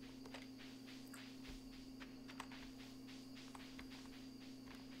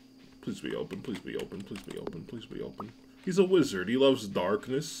 Please be open, please be open, please be open, please be open. He's a wizard. He loves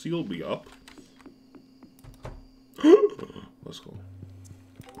darkness. He'll be up. Let's go.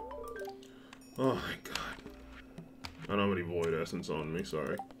 Oh my god. I don't have any void essence on me,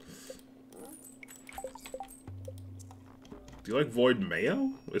 sorry. Do you like void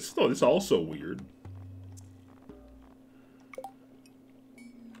mayo? It's also weird.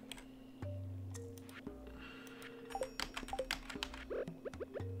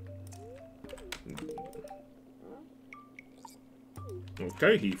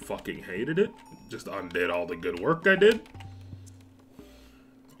 Okay, he fucking hated it. Just undid all the good work I did.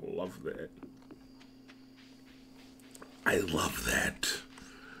 Love that. I love that.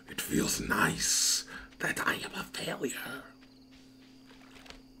 It feels nice that I am a failure.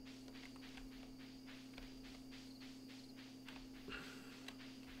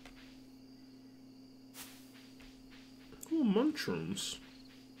 Oh, mushrooms.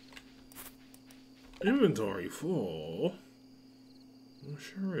 Inventory full. It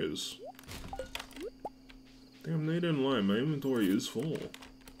sure is. Damn, they didn't lie. My inventory is full.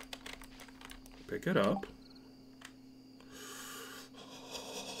 Pick it up.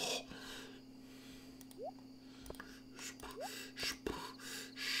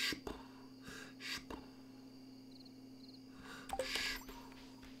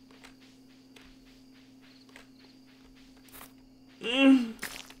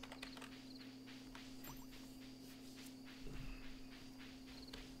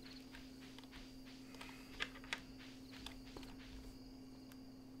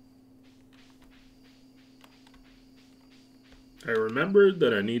 I remembered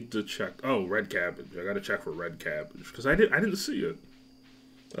that I need to check. Oh, red cabbage. I gotta check for red cabbage because I didn't see it.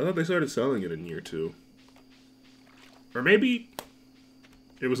 I thought they started selling it in year 2, or maybe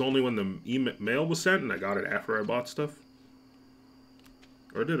it was only when the email was sent and I got it after I bought stuff.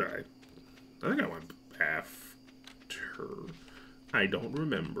 Or did I? I think I went after. I don't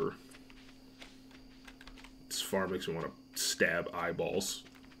remember. This farm makes me want to stab eyeballs.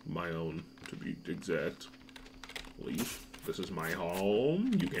 My own, to be exact. Leave. This is my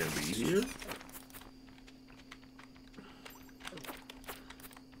home. You can't be here.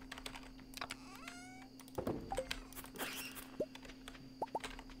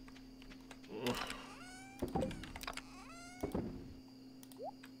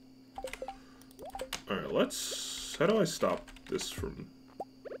 Alright, let's... How do I stop this from...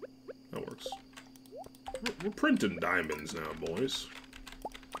 That works. We're printing diamonds now, boys.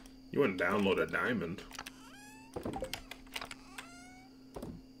 You wouldn't download a diamond.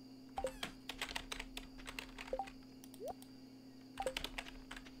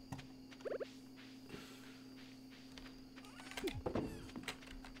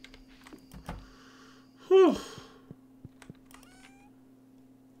 Whew.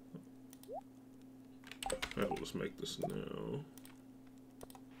 I'll just make this now.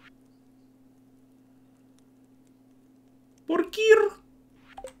 Porquir.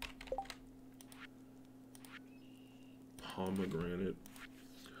 Pomegranate.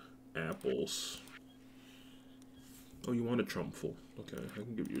 Apples. Oh, you want a trumpful? Okay, I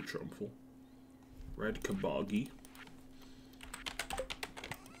can give you a trumpful. Red kabagi.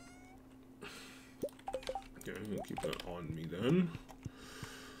 Okay, I'm gonna keep that on me then.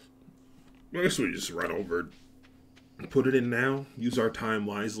 I guess we just run over and put it in now. Use our time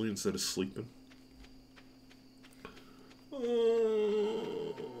wisely instead of sleeping.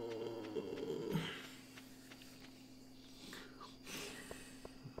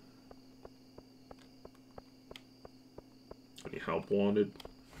 Any help wanted?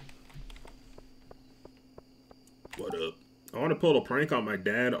 What up? I want to pull a prank on my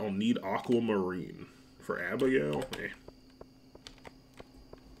dad. I'll need aquamarine. For Abigail? Eh.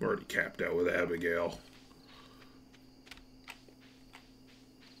 I'm already capped out with Abigail.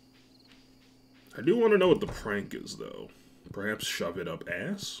 I do want to know what the prank is, though. Perhaps shove it up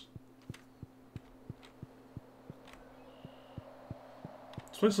ass?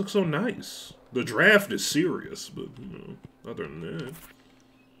 This place looks so nice. The draft is serious, but, you know, other than that.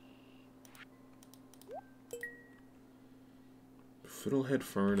 Fiddlehead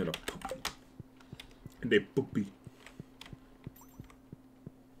fern and a poopy. And a poopy.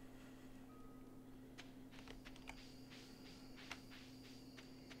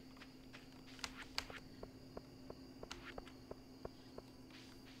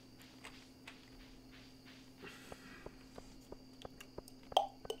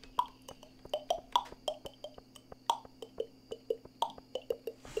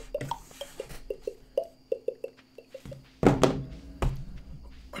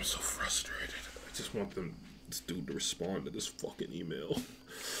 I'm so frustrated. I just want this dude to respond to this fucking email.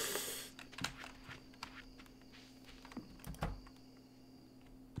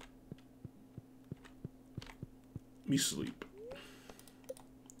 Me sleep.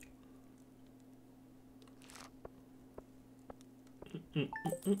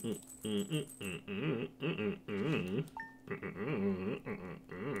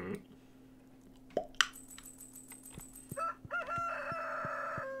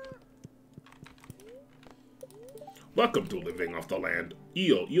 Welcome to living off the land.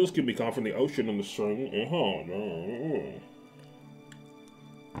 Eel. Eels can be caught from the ocean in the string.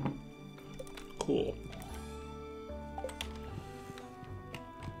 Cool.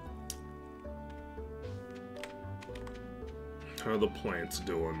 How are the plants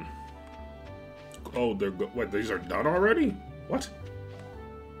doing? Oh, they're good. Wait, these are done already? What?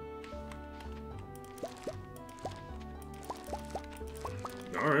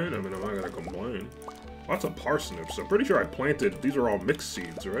 Alright, I mean, I'm not gonna complain. Lots of parsnips. I'm pretty sure I planted... These are all mixed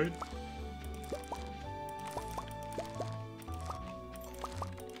seeds, right?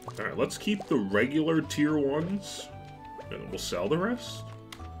 Alright, let's keep the regular tier 1s. And we'll sell the rest.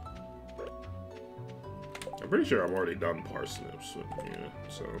 I'm pretty sure I've already done parsnips. So, yeah,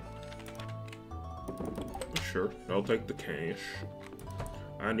 so... Sure, I'll take the cash.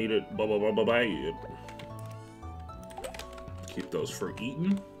 I need it. Blah, blah, blah, blah, blah. Keep those for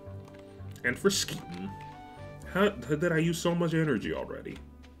eating. And for skeeting. How did I use so much energy already?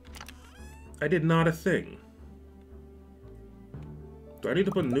 I did not a thing. Do I need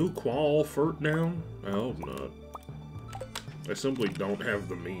to put new qual fert down? I hope not. I simply don't have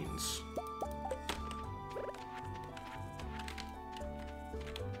the means.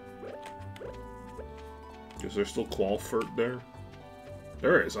 Is there still qual fert there?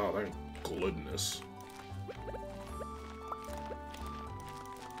 There is. Oh, thank goodness.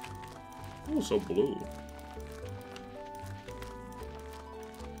 Oh, so blue.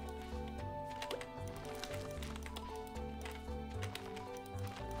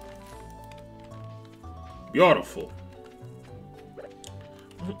 Beautiful.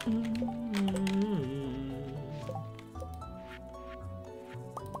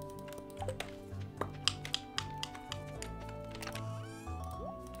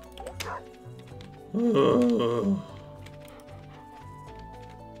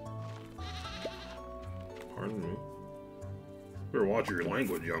 Pardon me. Better watch your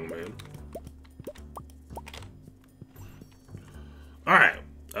language, young man. Alright,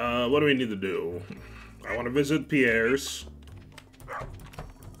 what do we need to do? I want to visit Pierre's.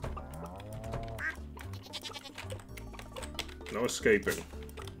 No escaping.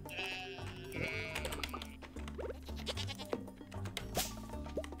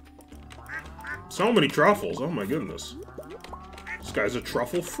 So many truffles, oh my goodness. This guy's a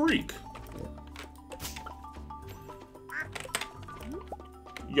truffle freak.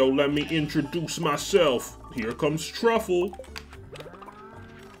 Yo, let me introduce myself. Here comes Truffle.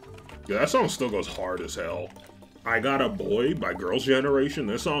 Yeah, that song still goes hard as hell. I Got a Boy by Girls' Generation.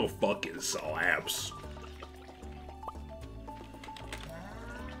 This song fucking slaps.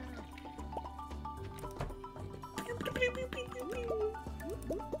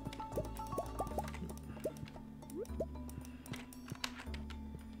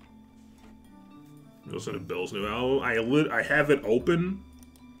 Listen to Bill's new album. I have it open.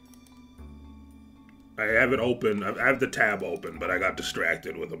 I have it open. I have the tab open, but I got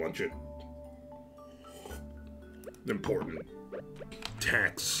distracted with a bunch of important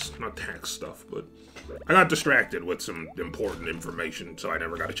not tax stuff, but I got distracted with some important information, so I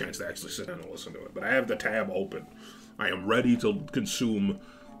never got a chance to actually sit down and listen to it. But I have the tab open. I am ready to consume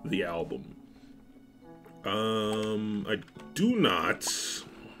the album. I do not.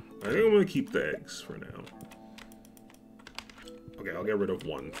 I think I'm gonna keep the eggs for now. Okay, I'll get rid of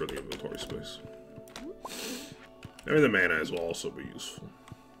one for the inventory space. Maybe the mayonnaise will also be useful.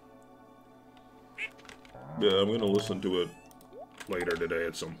 Yeah, I'm gonna listen to it later today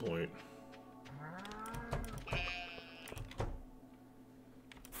at some point.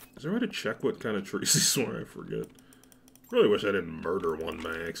 Is there a way to check what kind of trees these were? I forget. Really wish I didn't murder one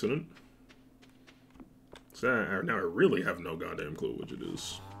by accident. So now I really have no goddamn clue which it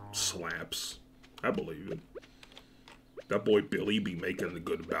is. Slaps. I believe it. That boy Billy be making the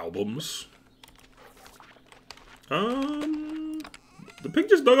good albums. The pig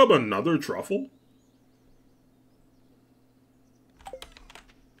just dug up another truffle?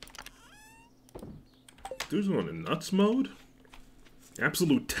 Dude's going in nuts mode?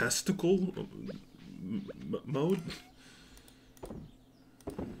 Absolute testicle mode?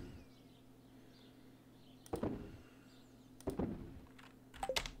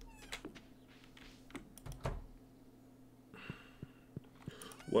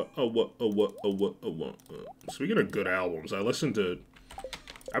 What? Speaking of good albums, I've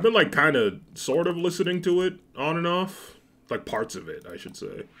been like kind of sort of listening to it on and off. Like parts of it, I should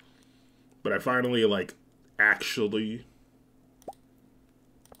say. But I finally like actually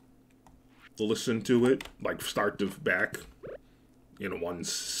listened to it, like start to back in one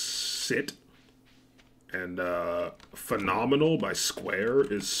sit. And Phenomenal by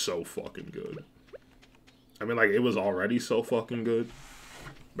Square is so fucking good. I mean, like, it was already so fucking good.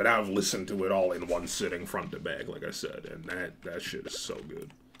 But I've listened to it all in one sitting, front to back, like I said. And that shit is so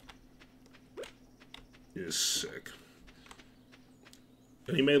good. It is sick.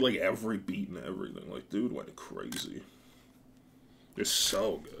 And he made, like, every beat and everything. Like, dude went crazy. It's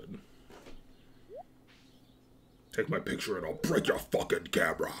so good. Take my picture and I'll break your fucking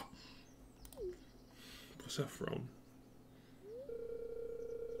camera. What's that from?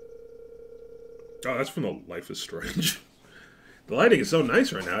 Oh, that's from the Life is Strange. The lighting is so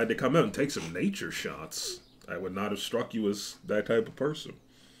nice right now. I had to come out and take some nature shots. I would not have struck you as that type of person.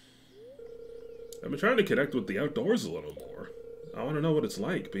 I've been trying to connect with the outdoors a little more. I want to know what it's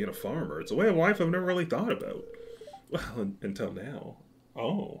like being a farmer. It's a way of life I've never really thought about. Well, until now.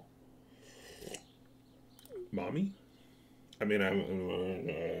 Oh. Mommy? I mean,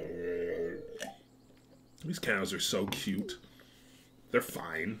 these cows are so cute. They're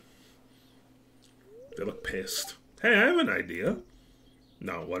fine. They look pissed. Hey, I have an idea.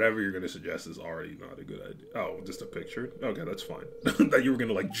 No, whatever you're going to suggest is already not a good idea. Oh, just a picture? Okay, that's fine. I thought you were going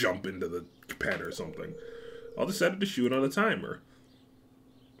to, like, jump into the pen or something. I'll just set it to shoot on a timer.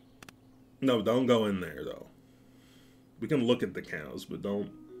 No, don't go in there, though. We can look at the cows, but don't...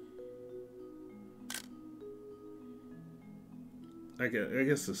 I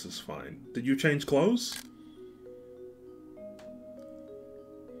guess this is fine. Did you change clothes?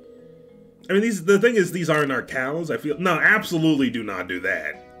 I mean, the thing is, these aren't our cows. I feel... No, absolutely do not do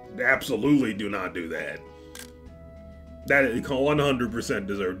that. Absolutely do not do that. That is 100%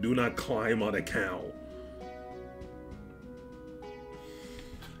 deserved. Do not climb on a cow.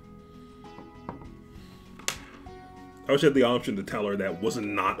 I wish I had the option to tell her that was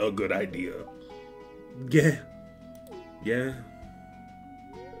not a good idea. Yeah. Yeah.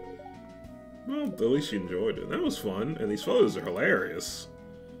 Well, at least she enjoyed it. That was fun, and these photos are hilarious.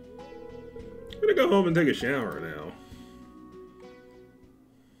 I'm gonna go home and take a shower now.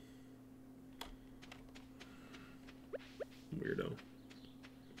 Weirdo.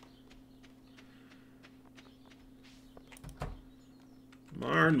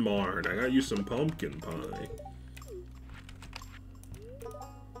 Marn, I got you some pumpkin pie.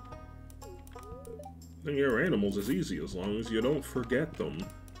 Thinking your animals is easy as long as you don't forget them.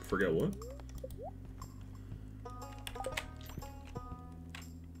 Forget what?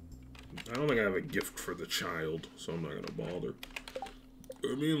 I don't think I have a gift for the child, so I'm not gonna bother.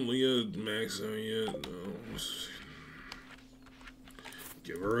 Me and Leah max out yet? No.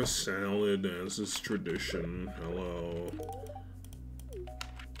 Give her a salad, as is tradition. Hello.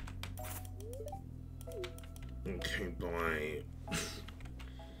 Okay, bye.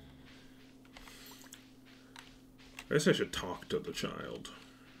 I guess I should talk to the child.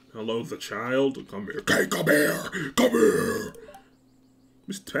 Hello, the child? Come here. Okay, come here! Come here!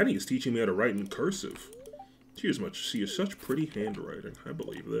 Miss Penny is teaching me how to write in cursive. She has such pretty handwriting. I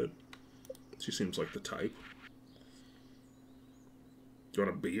believe that. She seems like the type. Do you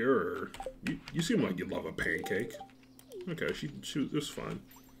want a beer, or... You seem like you'd love a pancake. Okay, she was fine.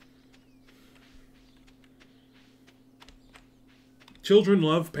 Children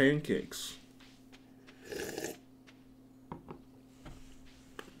love pancakes.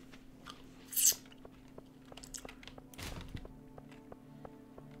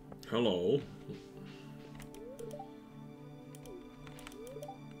 Hello.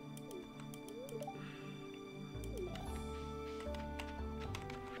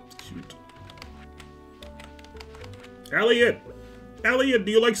 Cute. Elliot! Elliot,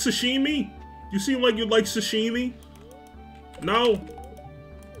 do you like sashimi? You seem like you'd like sashimi. No?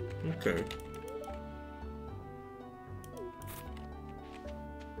 Okay.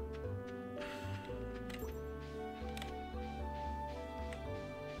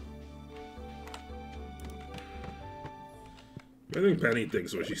 I think Penny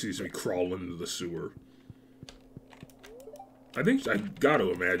thinks when she sees me crawl into the sewer. I gotta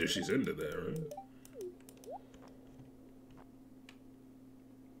imagine she's into that, right?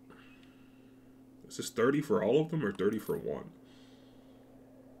 Is this 30 for all of them or 30 for one?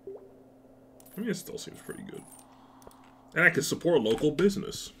 I mean, it still seems pretty good. And I can support local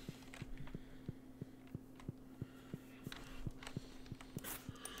business.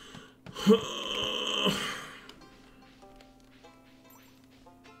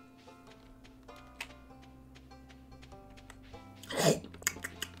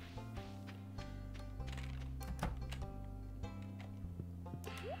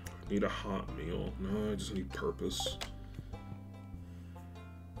 Need a hot meal. No, I just need purpose.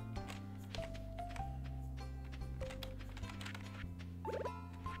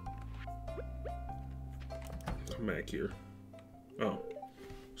 I'm back here. Oh.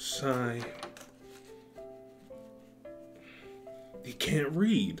 Sigh. He can't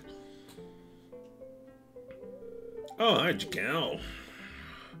read. Oh, hi, Jacal.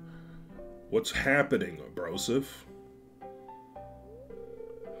 What's happening, Abrosive?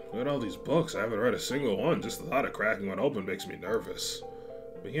 Look at all these books. I haven't read a single one. Just the thought of cracking one open makes me nervous.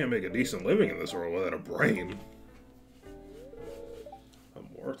 We can't make a decent living in this world without a brain. I'm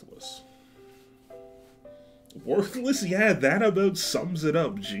worthless. Worthless? Yeah, that about sums it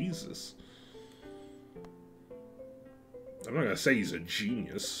up. Jesus. I'm not gonna say he's a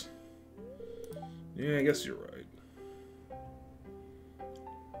genius. Yeah, I guess you're right.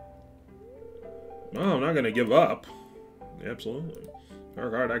 Well, I'm not gonna give up. Absolutely.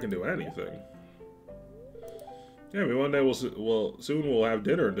 Work hard, I can do anything. Yeah, I mean, one day soon we'll have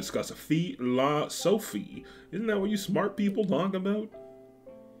dinner and discuss a fee la Sophie. Isn't that what you smart people talk about?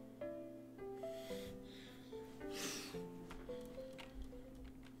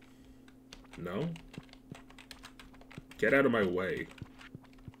 No? Get out of my way.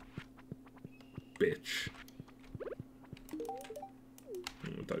 Bitch.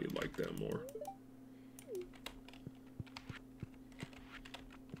 I thought you'd like that more.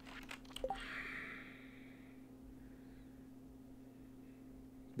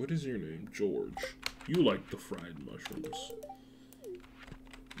 What is your name? George. You like the fried mushrooms.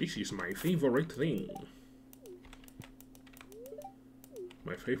 This is my favorite thing.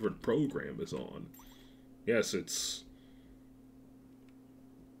 My favorite program is on. Yes, it's...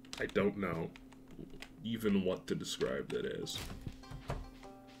 I don't know even what to describe that as.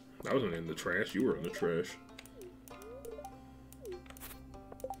 I wasn't in the trash. You were in the trash.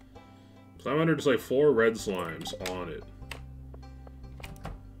 So I'm under to say 4 red slimes on it.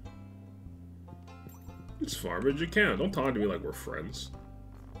 It's farm as you can. Don't talk to me like we're friends.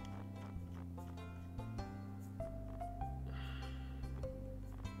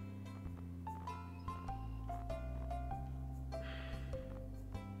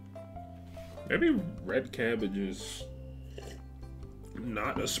 Maybe red cabbage is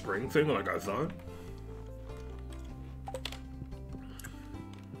not a spring thing like I thought.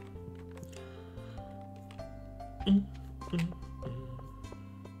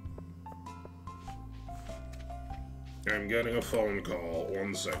 I'm getting a phone call.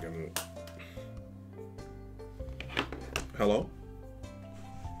 1 second. Hello?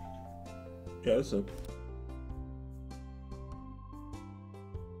 Yes.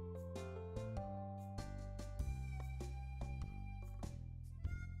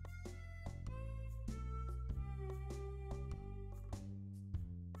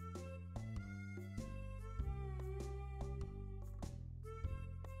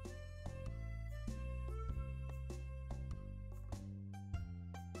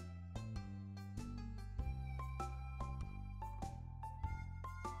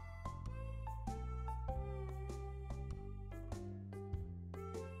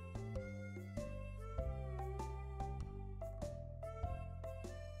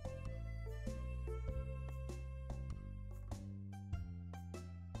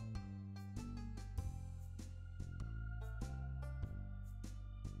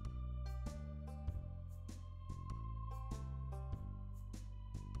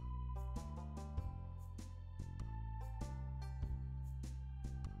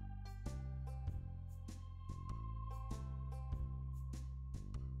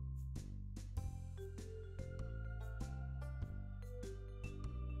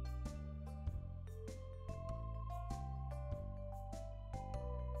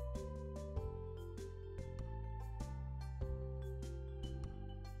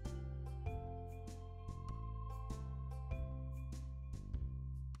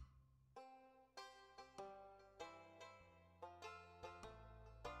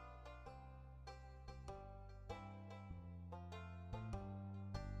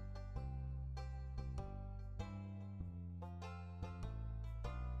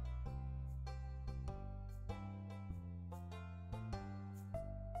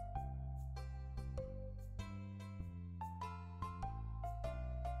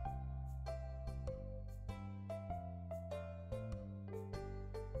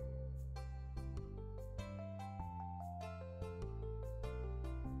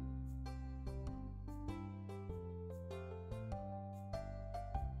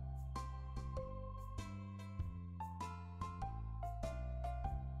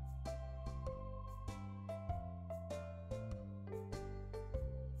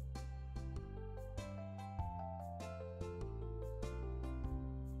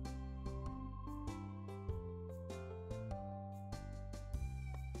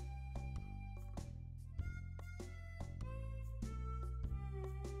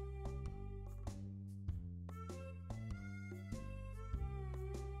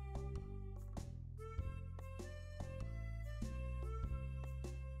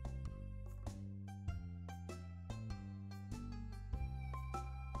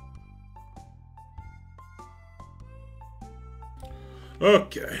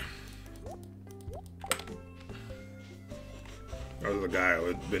 Okay. That was the guy who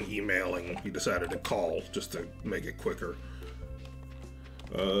had been emailing. He decided to call just to make it quicker.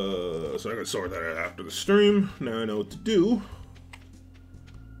 So I can sort that out after the stream. Now I know what to do.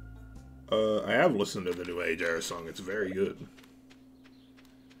 I have listened to the new Age Air song. It's very good.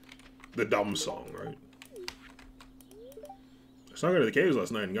 The dumb song, right? I snuck into the caves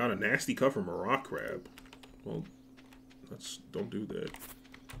last night and got a nasty cut from a rock crab. Well, don't do that.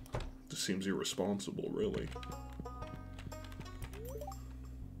 Just seems irresponsible, really.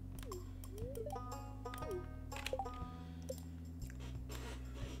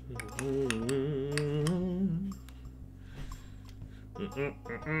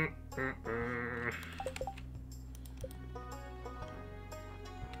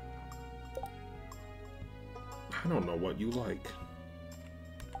 I don't know what you like.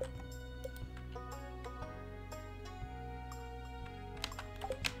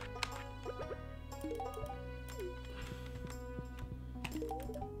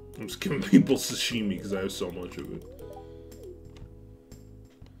 I'm just giving people sashimi because I have so much of it.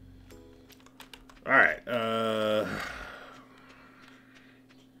 Alright,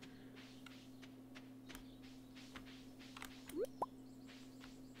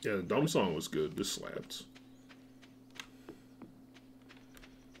 yeah, the dumb song was good. This slaps.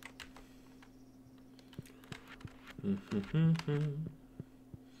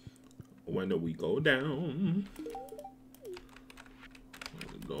 When do we go down?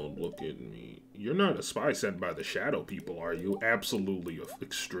 Don't look at me. You're not a spy sent by the shadow people, are you? Absolutely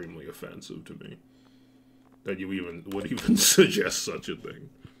extremely offensive to me. That you would even suggest such a thing.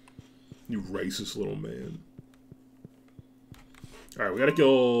 You racist little man. Alright, we gotta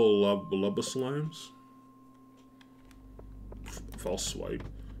kill Lubba Slimes. False swipe.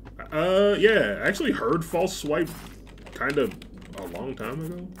 Yeah, I actually heard false swipe kind of a long time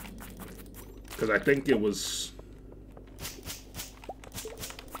ago. Because I think it was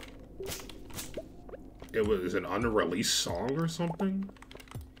an unreleased song or something.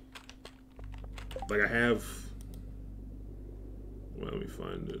 Like I have, well, let me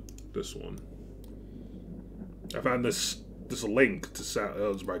find it. This one. I found this link to sound.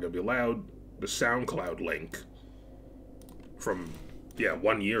 Oh, it's probably gonna be loud. The SoundCloud link from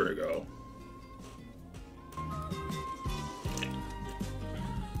 1 year ago.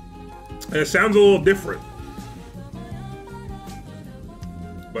 And it sounds a little different,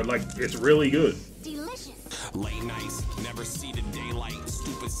 but like it's really good. Late nights, never see the daylight.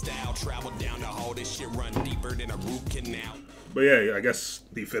 Stupid style, travel down the hole. This shit run deeper than a root canal. But yeah, I guess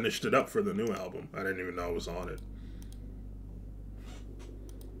he finished it up for the new album. I didn't even know it was on it.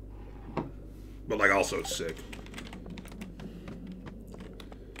 But like, also sick.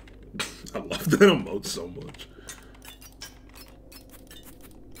 I love that emote so much.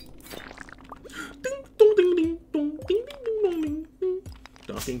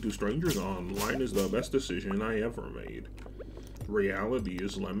 Talking to strangers online is the best decision I ever made. Reality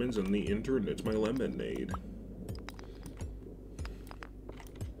is lemons and the internet's my lemonade.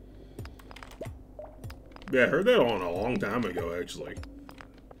 Yeah, I heard that on a long time ago, actually.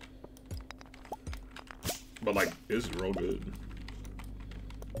 But like, it's real good.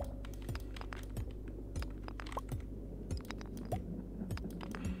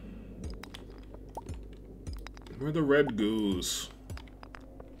 Where the red goose?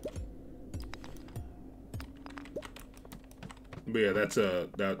 But yeah, that's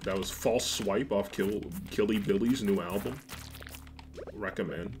that was False Swipe off Killy Billy's new album.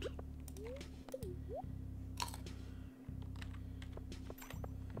 Recommend.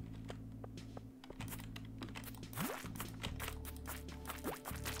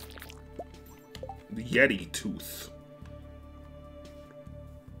 The Yeti Tooth.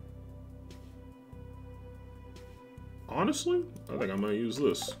 Honestly, I think I might use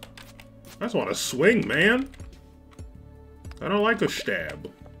this. I just want to swing, man. I don't like a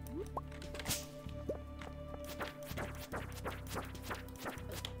stab.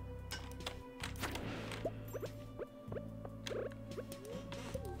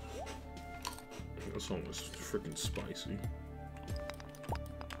 This one was freaking spicy.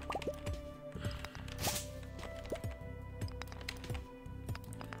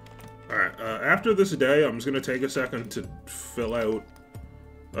 Alright, after this day, I'm just gonna take a second to fill out,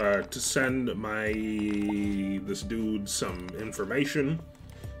 to send this dude some information.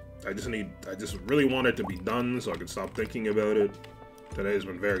 I just really want it to be done so I can stop thinking about it. Today has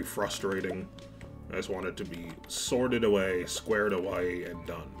been very frustrating. I just want it to be sorted away, squared away, and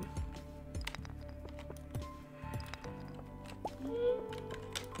done.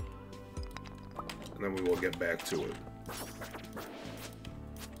 And then we will get back to it.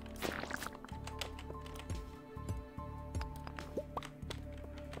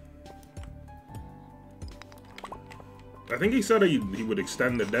 I think he said he would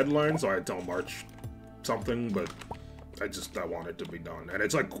extend the deadline, so I tell March something, but I want it to be done. And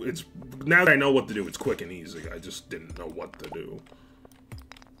it's like, now that I know what to do, it's quick and easy. I just didn't know what to do.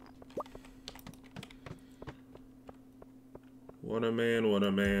 What a man, what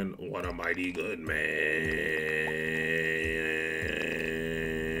a man, what a mighty good man.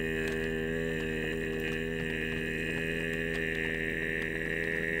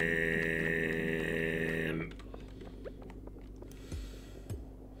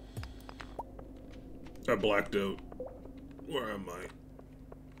 I blacked out. Where am I?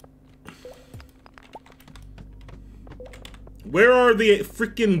 Where are the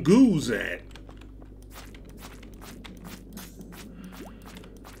freaking goos at?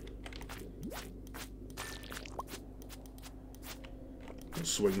 The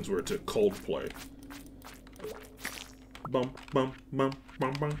swings were to Coldplay. Bum bum bum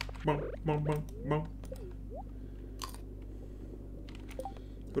bum bum bum bum bum bum.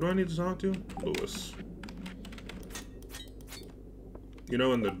 Who do I need to talk to? Lewis. You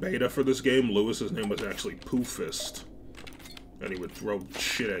know, in the beta for this game, Lewis's name was actually Poofist. And he would throw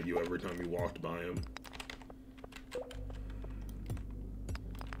shit at you every time you walked by him.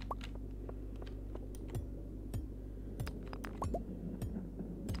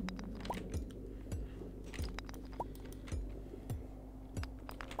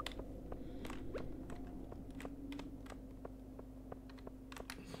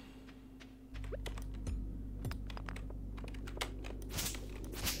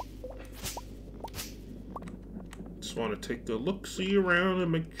 Just want to take a look-see around and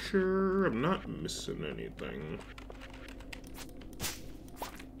make sure I'm not missing anything.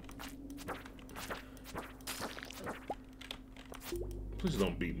 Please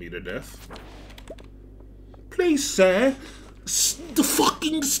don't beat me to death. Please, sir. The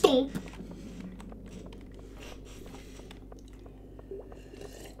fucking stomp.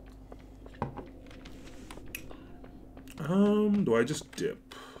 Do I just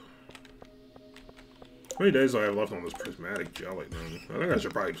dip? How many days do I have left on this prismatic jelly thing? I think I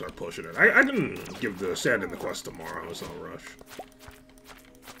should probably start pushing it. I can give the sand in the quest tomorrow. It's no rush.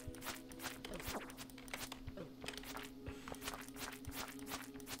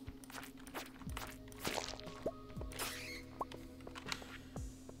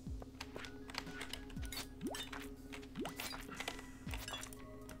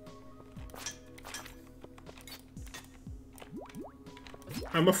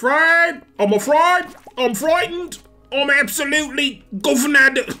 I'm afraid! I'm afraid! I'm frightened! I'm absolutely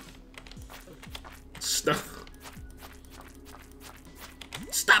governed! Stop.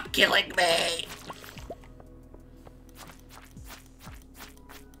 Stop killing me!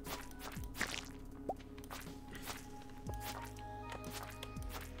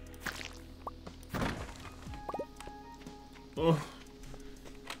 Oh.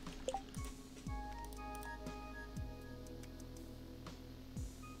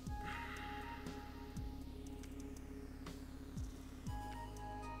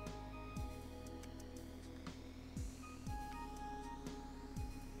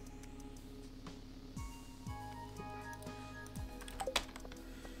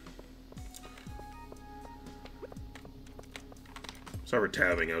 Sorry for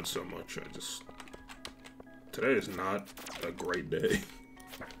tabbing out so much. Today is not a great day.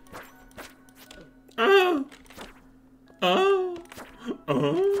 Oh. Oh.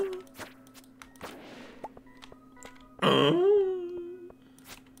 Oh.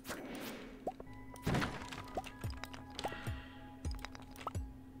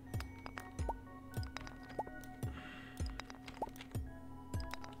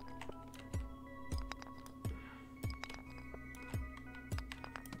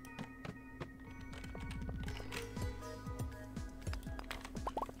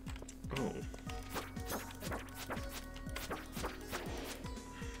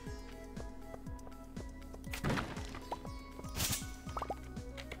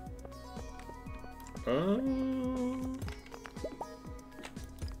 Oh.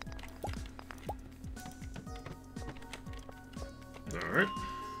 Alright.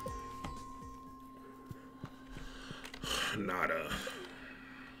 Nada.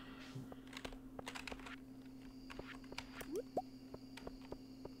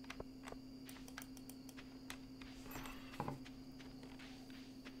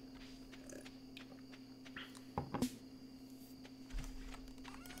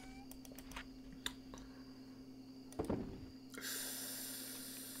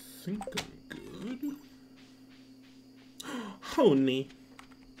 I think I'm good. Honey.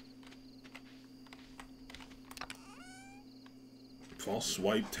 False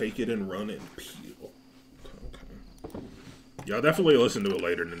swipe, take it and run and peel. Okay. Yeah, I'll definitely listen to it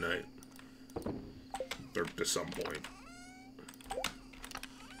later tonight. Or to some point.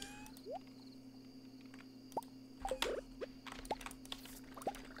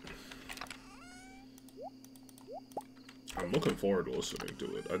 I'm looking forward to listening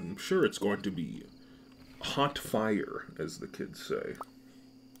to it. I'm sure it's going to be hot fire, as the kids say.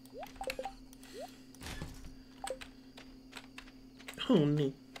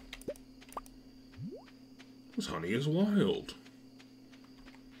 Honey. This honey is wild.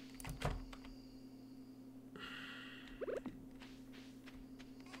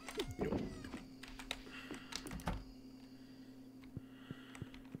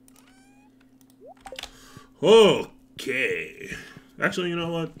 Okay. Actually, you know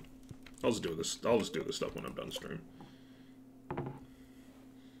what? I'll just do this. I'll just do this stuff when I'm done stream.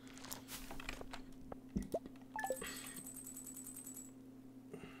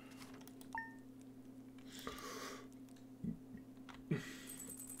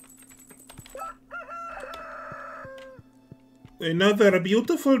 Another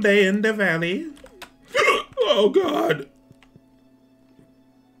beautiful day in the valley. Oh God.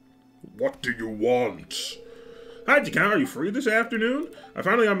 What do you want? Hi, Jacan, are you free this afternoon? I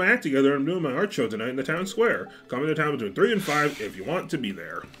finally got my act together and I'm doing my art show tonight in the town square. Come into town between 3 and 5 if you want to be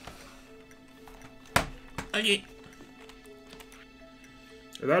there. Okay.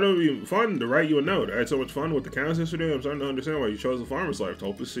 I thought it would be fun to write you a note. I had so much fun with the cows yesterday, I'm starting to understand why you chose the farmer's life.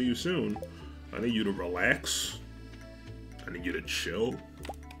 Hope to see you soon. I need you to relax. I need you to chill.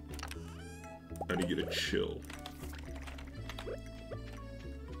 I need you to chill.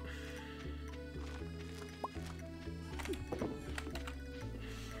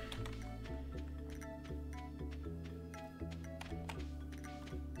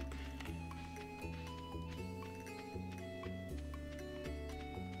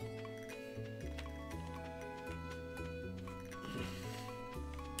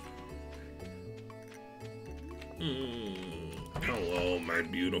 Hello, my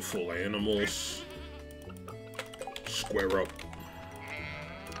beautiful animals. Square up.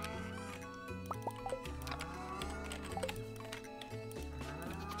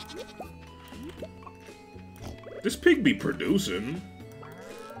 This pig be producing.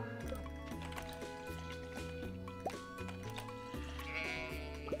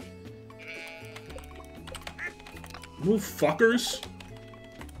 Move, fuckers.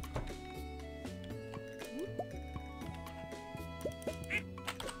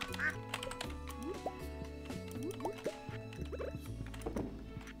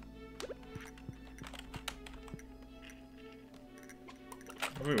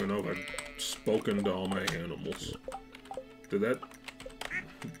 I don't even know if I've spoken to all my animals. Did that...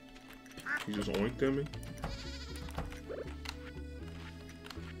 He just oinked at me?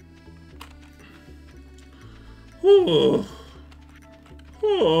 Oh,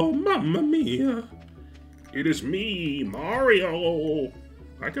 oh, mamma mia. It is me, Mario.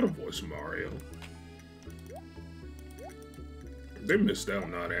 I could have voiced Mario. They missed out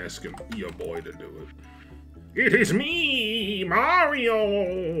not asking your boy to do it. It is me,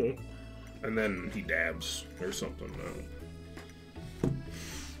 Mario. And then he dabs or something.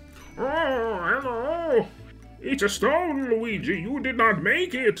 Oh, hello. It's a stone, Luigi. You did not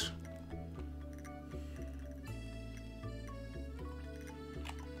make it.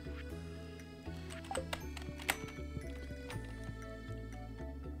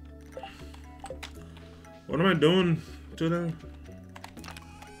 What am I doing today?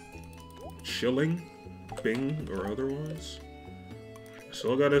 Chilling? Bing or otherwise?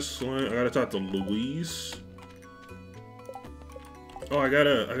 Still gotta slime. I gotta talk to Louise. Oh, I got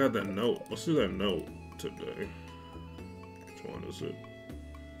that note. Let's do that note today. Which one is it?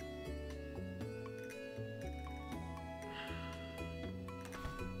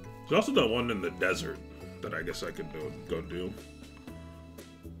 There's also that one in the desert that I guess I could go do.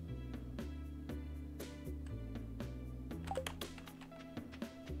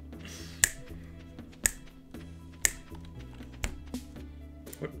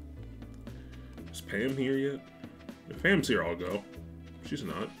 Pam here yet? If Pam's here, I'll go. She's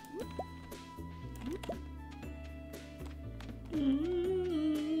not.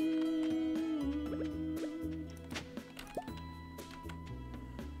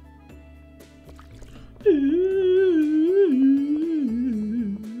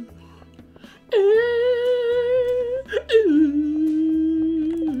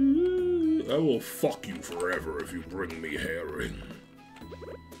 I will fuck you forever if you bring me herring.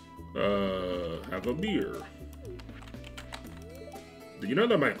 Have a beer. Do you know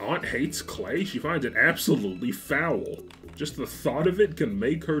that my aunt hates clay? She finds it absolutely foul. Just the thought of it can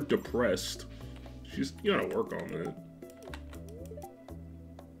make her depressed. You gotta work on that.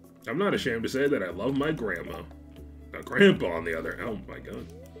 I'm not ashamed to say that I love my grandma. Now, grandpa on the other, oh my god.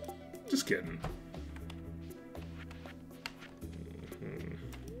 Just kidding.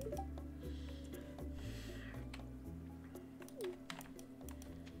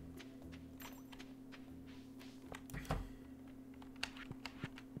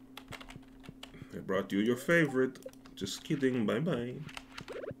 I brought you your favorite. Just kidding, bye-bye.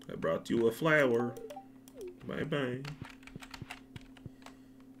 I brought you a flower. Bye-bye.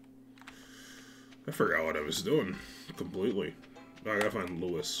 I forgot what I was doing. Completely. I gotta find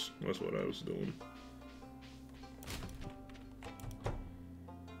Lewis. That's what I was doing.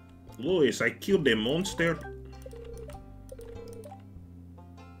 Lewis, I killed a monster.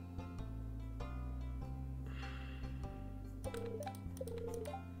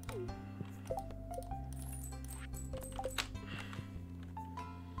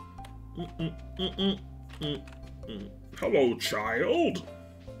 Hello, child.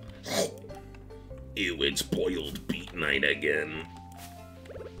 Ew, it's boiled beet night again.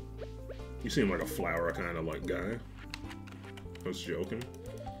 You seem like a flower kind of like guy. I was joking.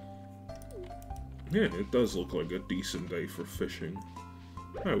 Yeah, it does look like a decent day for fishing.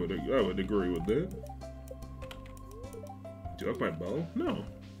 I would agree with that. Do you like my bow? No.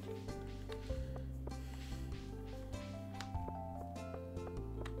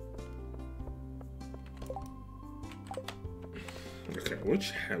 Okay,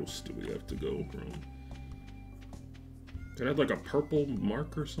 which house do we have to go from? It had like a purple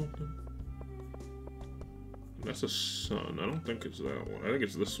mark or something? That's a sun. I don't think it's that one. I think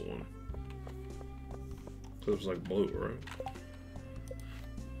it's this one. So it was like blue, right?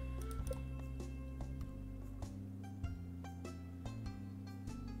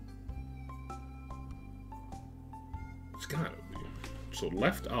 It's gotta be. So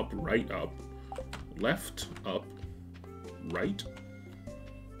left up, right up. Left up, right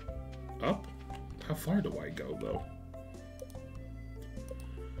up. How far do I go, though?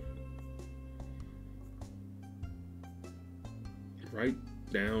 Right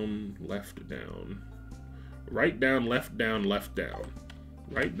down, left down. Right down, left down, left down.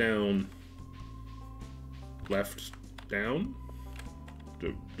 Right down, left down?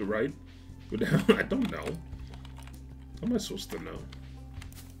 The right? Go down? I don't know. How am I supposed to know?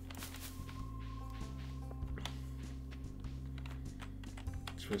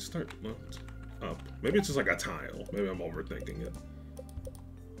 Should I start left, up? Maybe it's just like a tile. Maybe I'm overthinking it.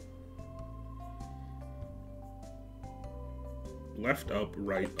 Left up,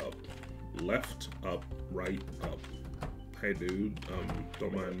 right up. Left up, right up. Hey dude,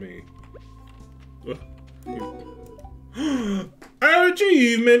 don't mind me. An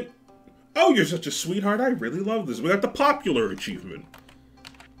achievement! Oh, you're such a sweetheart. I really love this. We got the popular achievement.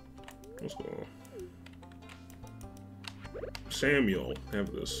 What's going on? Samuel,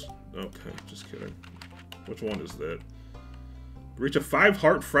 have this. Okay, just kidding. Which one is that? Reach a 5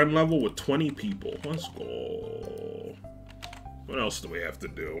 heart friend level with 20 people. Let's go. What else do we have to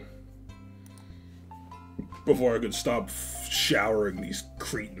do? Before I could stop showering these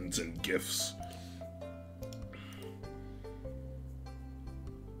cretins and gifts.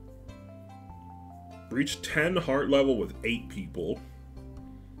 Reach 10 heart level with 8 people.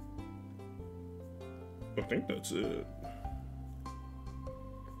 I think that's it.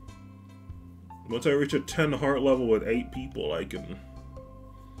 Once I reach a 10 heart level with 8 people, I can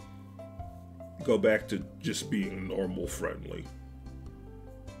go back to just being normal friendly.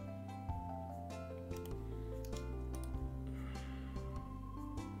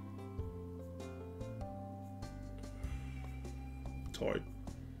 It's hard.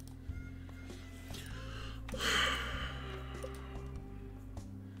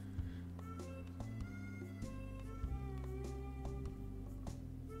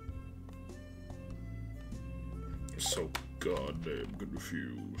 So goddamn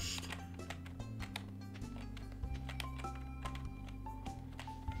confused.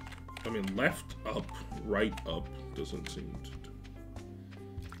 I mean, left up, right up doesn't seem to...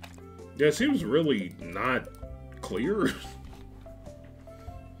 Yeah, it seems really not clear.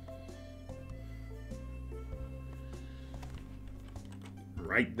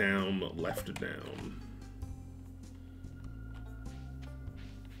 Right down, left down.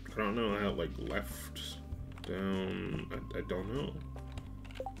 I don't know how, like, left... down, I don't know.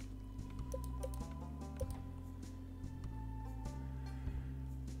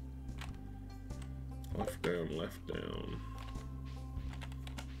 Left down.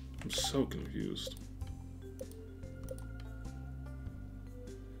 I'm so confused.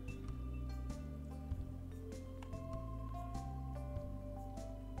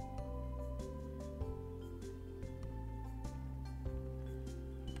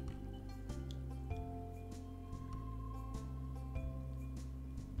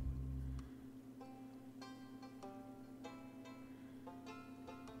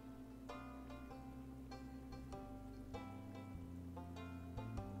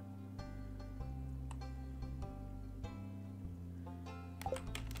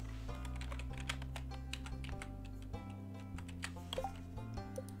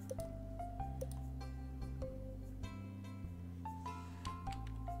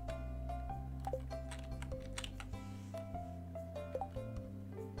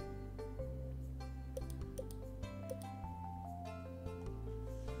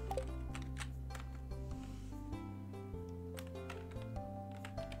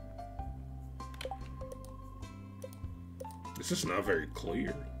 It's just not very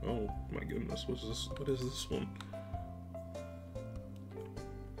clear. Oh my goodness, what's this? What is this one?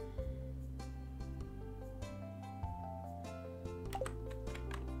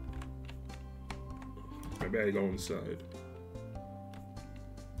 Maybe I go inside.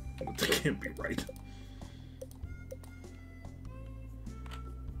 That can't be right.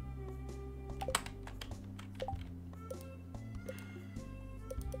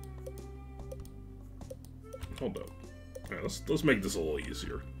 Hold up. Alright, let's make this a little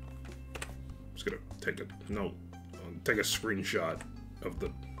easier. I'm just gonna take take a screenshot of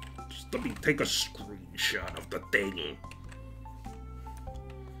the. Just let me take a screenshot of the thing.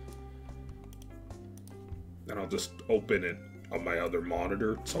 Then I'll just open it on my other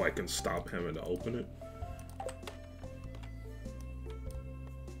monitor so I can stop having to open it.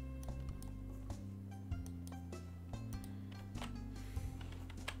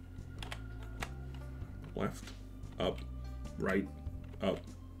 Left, up,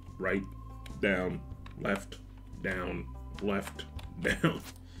 right, down, left, down, left, down.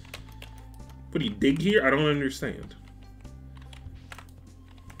 What do you dig here? I don't understand.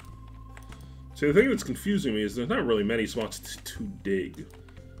 See, the thing that's confusing me is there's not really many spots to dig,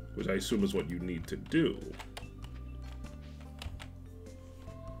 which I assume is what you need to do.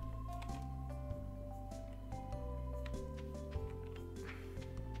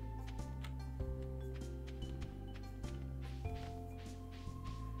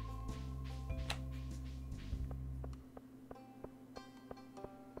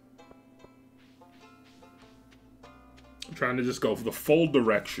 I'm trying to just go for the full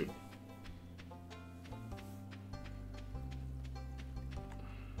direction.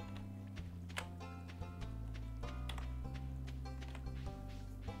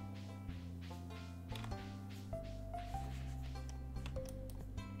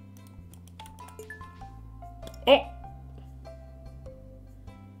 Oh!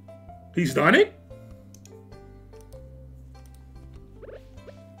 He's done it?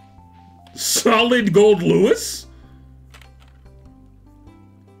 Solid gold Lewis?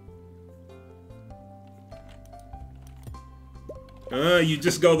 You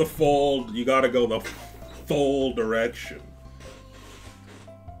just go the full, you gotta go the full direction.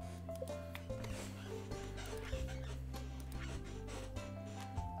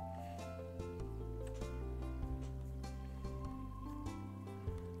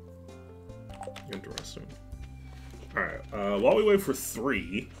 Interesting. Alright, while we wait for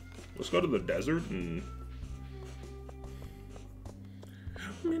 3, let's go to the desert and...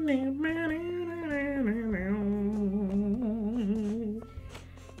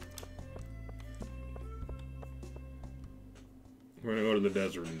 We're gonna go to the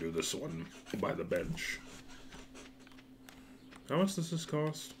desert and do this one by the bench. How much does this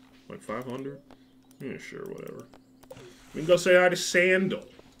cost? Like 500? Yeah, sure, whatever. We can go say hi to Sandal.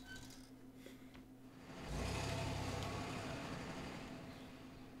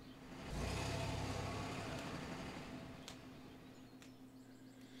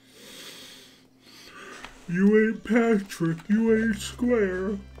 You ain't Patrick, you ain't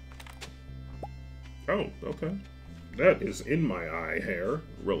Square. Oh, okay. That is in my eye hair.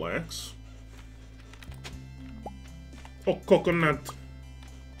 Relax. Oh, coconut.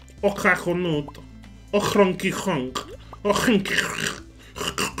 Oh, coconut. Oh, chrunky crunk. Oh, chrunky.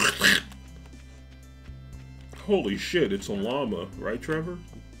 Holy shit, it's a llama, right, Trevor?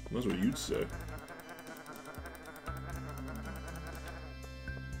 That's what you'd say.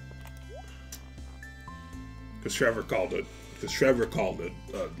 Because Trevor called it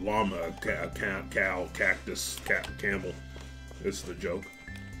llama, cow, cactus, camel. This is the joke.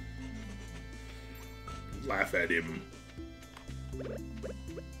 Laugh at him.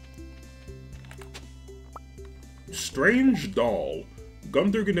 Strange doll.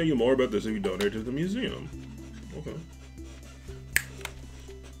 Gunther can tell you more about this if you donate to the museum. Okay.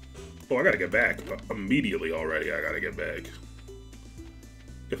 Oh, I gotta get back. Immediately already, I gotta get back.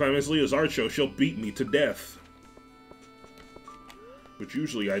 If I miss Leah's art show, she'll beat me to death. Which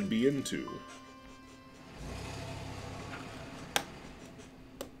usually I'd be into.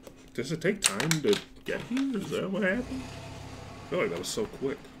 Does it take time to get here? Is that what happened? I feel like that was so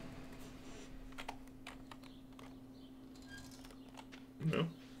quick. No?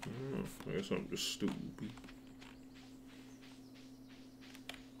 I guess I'm just stupid.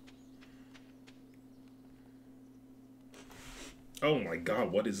 Oh my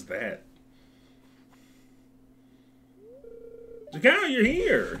god, what is that? Jakao, you're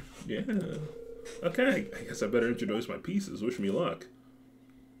here! Yeah. Okay, I guess I better introduce my pieces. Wish me luck.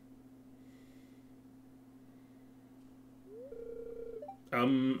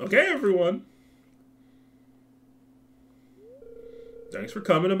 Okay, everyone. Thanks for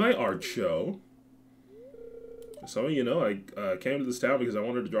coming to my art show. Some of you know, I came to this town because I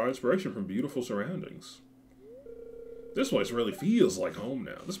wanted to draw inspiration from beautiful surroundings. This place really feels like home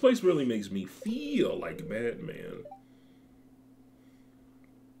now. This place really makes me feel like Batman.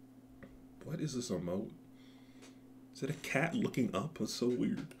 What is this emote? Is it a cat looking up? That's so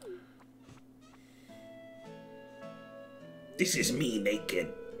weird. This is me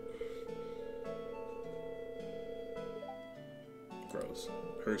naked. Gross.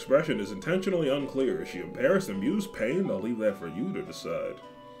 Her expression is intentionally unclear. Is she embarrassed, amused, pained? I'll leave that for you to decide.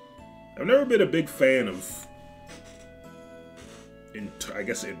 I've never been a big fan of, I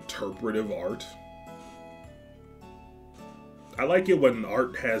guess, interpretive art. I like it when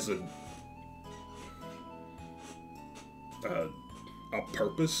art has a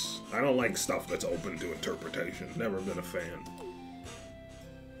purpose. I don't like stuff that's open to interpretation. Never been a fan.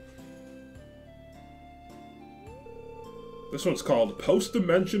 This one's called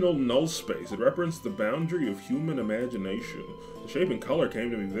Post-Dimensional Null Space. It represents the boundary of human imagination. The shape and color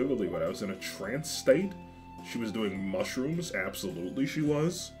came to me vividly when I was in a trance state. She was doing mushrooms. Absolutely she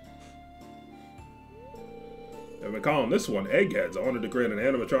was. I've been calling this one Eggheads. I wanted to create an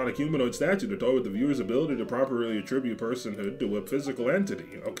animatronic humanoid statue to toy with the viewer's ability to properly attribute personhood to a physical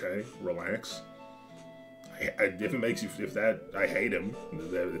entity. Okay, relax. If it makes you, I hate him,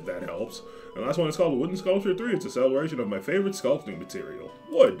 if that helps. And the last one is called Wooden Sculpture 3. It's a celebration of my favorite sculpting material,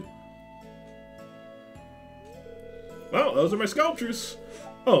 wood. Well, those are my sculptures.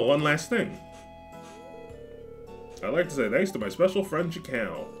 Oh, one last thing. I'd like to say thanks to my special friend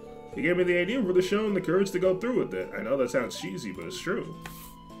Jacal. He gave me the idea for the show and the courage to go through with it. I know that sounds cheesy, but it's true.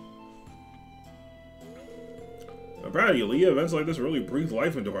 I'm proud of you, Leah. Events like this really breathe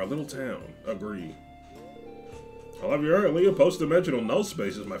life into our little town. Agree. I love your art, Leah. Post-dimensional null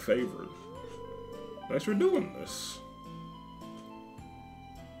space is my favorite. Thanks for doing this.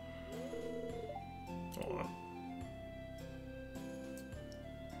 Aw.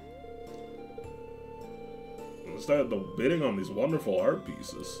 Let's start the bidding on these wonderful art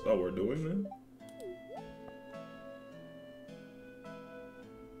pieces. Oh, we're doing that?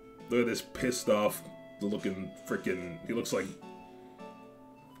 Look at this pissed off looking frickin'. He looks like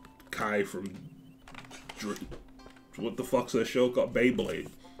Kai from what the fuck's that show called? Beyblade.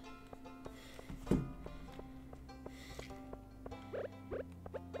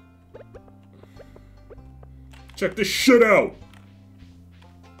 Check this shit out!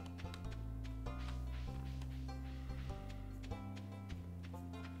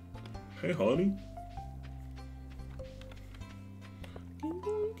 Hey, honey.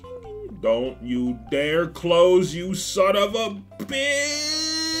 Don't you dare close, you son of a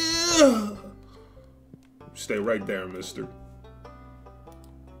bitch! Stay right there, mister.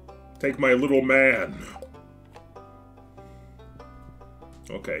 Take my little man.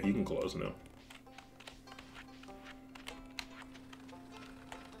 Okay, you can close now.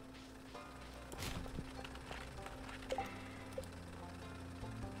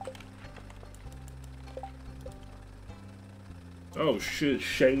 Oh shit,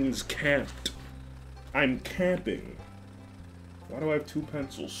 Shane's camped. I'm camping. Why do I have 2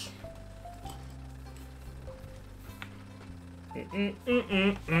 pencils?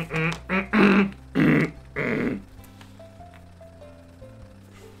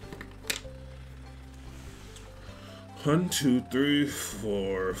 1, 2, 3,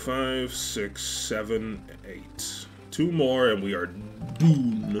 4, 5, 6, 7, 8. 2 more and we are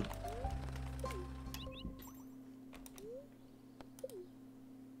doomed.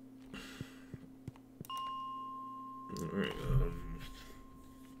 Alright,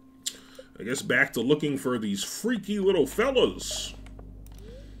 I guess back to looking for these freaky little fellas.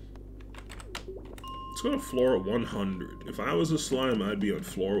 Let's go to floor 100. If I was a slime, I'd be on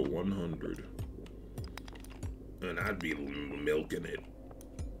floor 100. And I'd be milking it.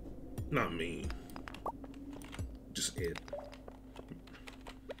 Not me. Just it.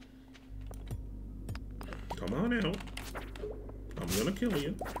 Come on out. I'm gonna kill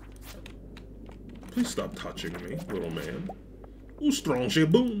you. Please stop touching me, little man. Ooh, strong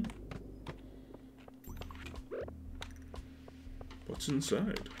shaboom. What's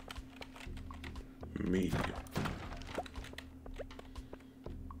inside? Me.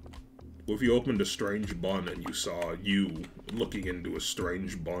 What if you opened a strange bun and you saw you looking into a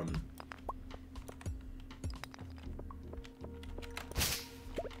strange bun?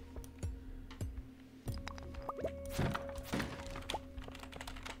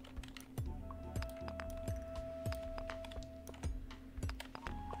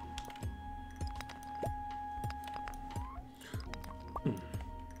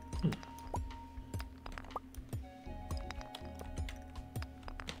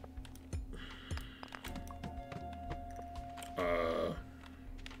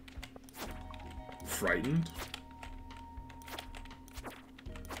 Frightened?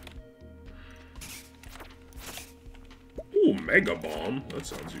 Ooh, Mega Bomb. That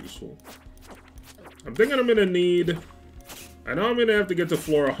sounds useful. I'm thinking I'm gonna need... I know I'm gonna have to get to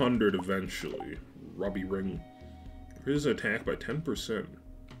floor 100 eventually. Rubby Ring. Increases attack by 10%.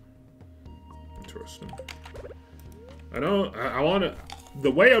 Interesting. I know, I wanna...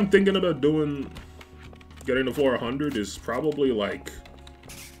 The way I'm thinking about doing... Getting to floor 100 is probably like...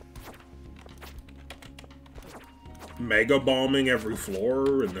 Mega bombing every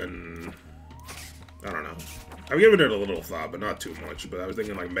floor, and then... I don't know. I'm giving it a little thought, but not too much. But I was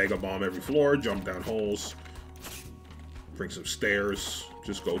thinking like Mega Bomb every floor, jump down holes, bring some stairs,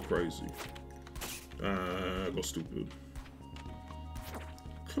 just go crazy. Go stupid.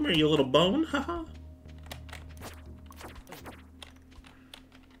 Come here, you little bone, haha.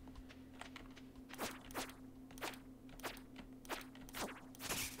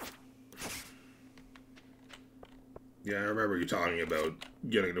 Yeah, I remember you talking about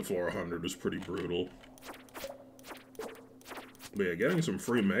getting to floor 100 was pretty brutal. But yeah, getting some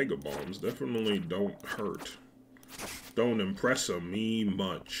free Mega Bombs definitely don't hurt. Don't impress me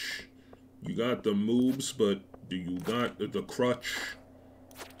much. You got the moves, but do you got the crutch?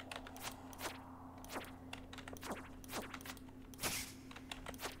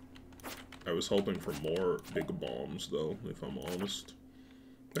 I was hoping for more big bombs, though, if I'm honest.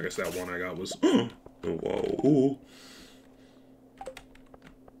 I guess that one I got was... Oh, whoa.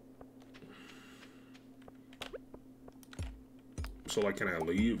 So, like, can I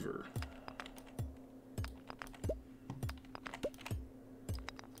leave, or...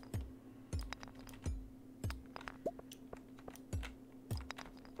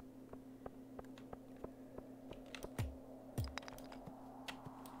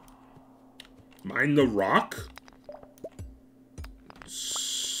 Mine the rock?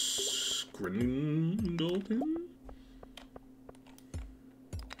 Scrindleton?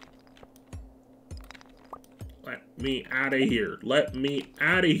 Let me out of here. Let me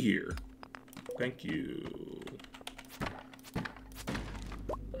out of here. Thank you.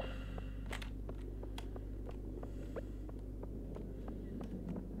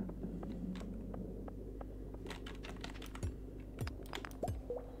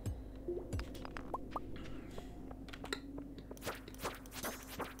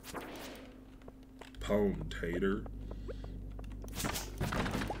 Pwned hater.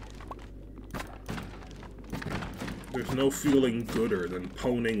 There's no feeling gooder than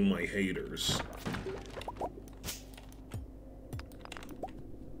pwning my haters.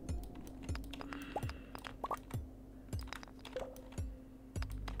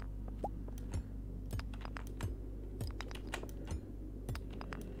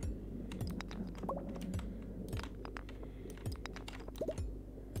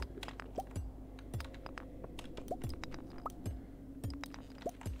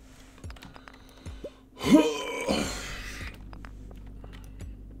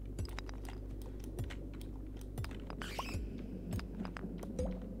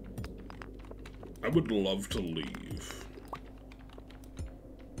 I would love to leave.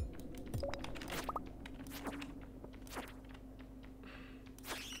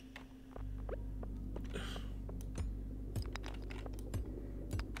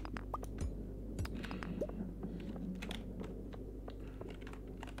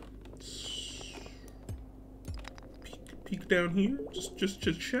 Peek down here, just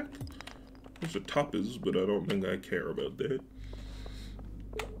to check. There's a tuppence, but I don't think I care about that.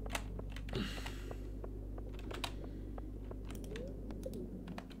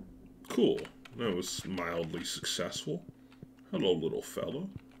 Cool. That was mildly successful. Hello, little fella.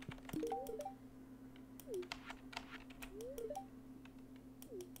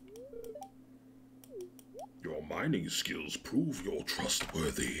 Your mining skills prove you're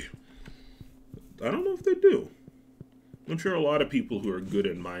trustworthy. I don't know if they do. I'm sure a lot of people who are good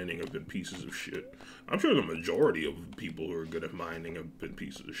at mining have been pieces of shit. I'm sure the majority of people who are good at mining have been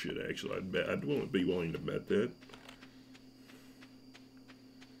pieces of shit, actually. I'd be willing to bet that.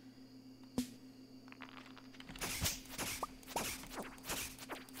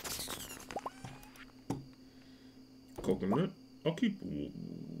 Coconut. I'll keep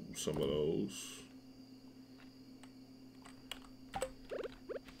some of those.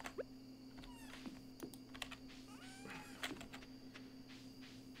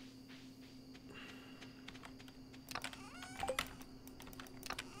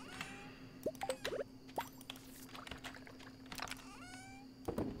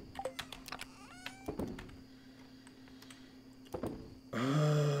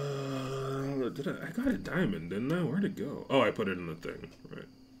 I got a diamond, didn't I? Where'd it go? Oh, I put it in the thing. Right.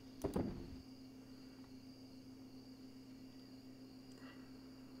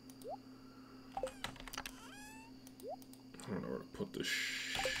 I don't know where to put this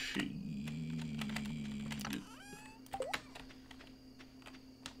shit.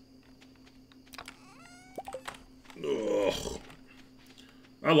 Ugh.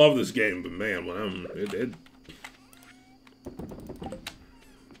 I love this game, but man, when it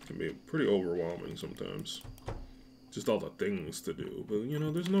can be pretty overwhelming sometimes. Just all the things to do. But, you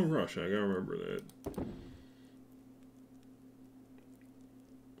know, there's no rush. I gotta remember that.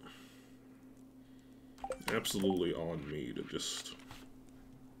 Absolutely on me to just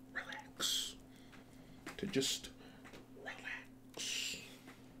relax. To just relax.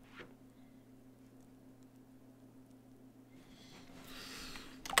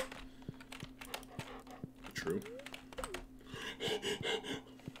 True.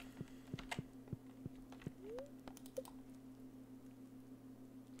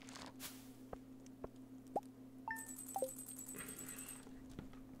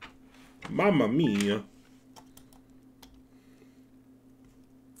 Mamma mia.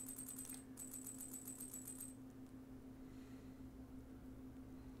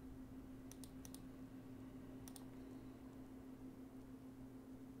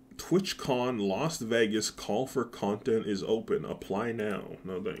 TwitchCon Las Vegas call for content is open. Apply now.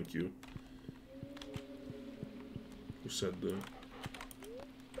 No, thank you. Who said that?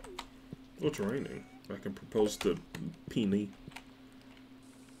 Oh, it's raining. I can propose to Peony.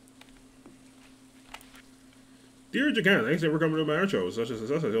 Dear Jacan, thanks for coming to my art show. It was such a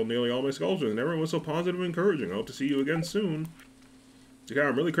success. I sold nearly all my sculptures, and everyone was so positive and encouraging. I hope to see you again soon. Jacan,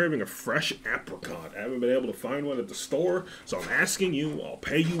 I'm really craving a fresh apricot. I haven't been able to find one at the store, so I'm asking you. I'll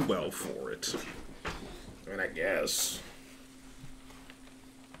pay you well for it. I mean, I guess.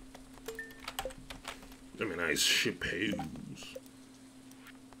 I mean, I suppose.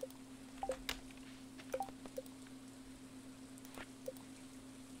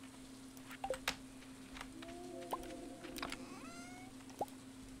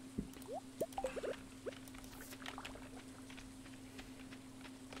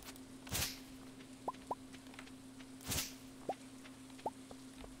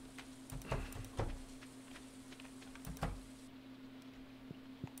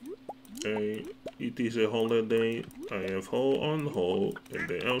 It is a holiday. I have hole on hole and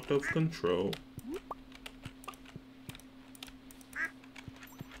they out of control.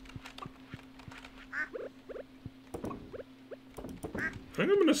 I think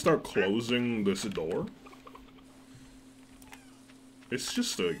I'm gonna start closing this door. It's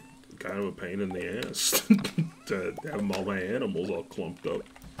just a kind of a pain in the ass to have all my animals all clumped up.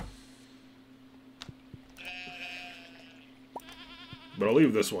 But I'll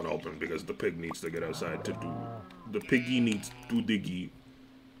leave this one open because the pig needs to get outside to do... The piggy needs to diggy.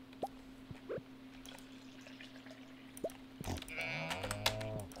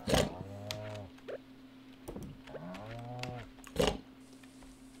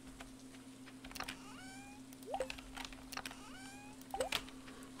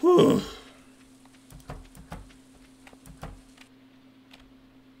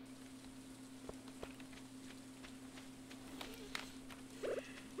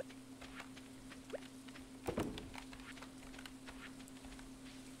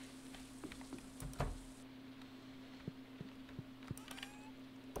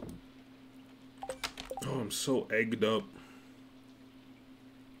 Oh, I'm so egged up.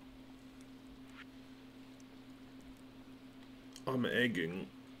 I'm egging.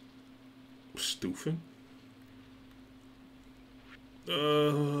 Stoofing?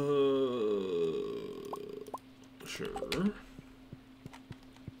 Sure.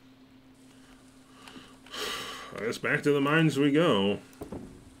 I guess back to the mines we go.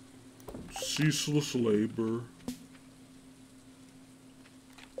 Ceaseless labor.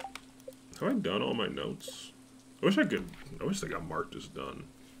 Have I done all my notes? I wish they got marked as done.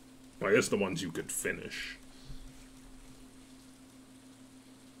 Well, I guess the ones you could finish.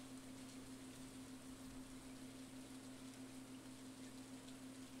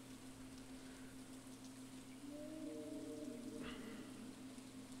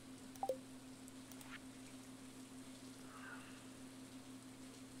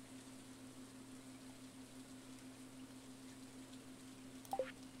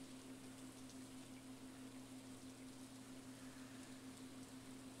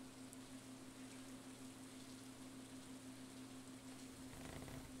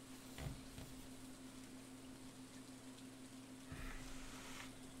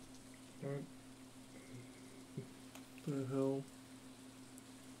 What the hell?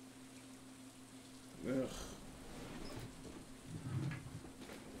 Ugh.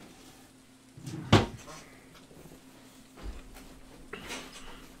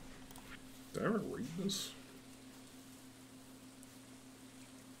 Did I ever read this?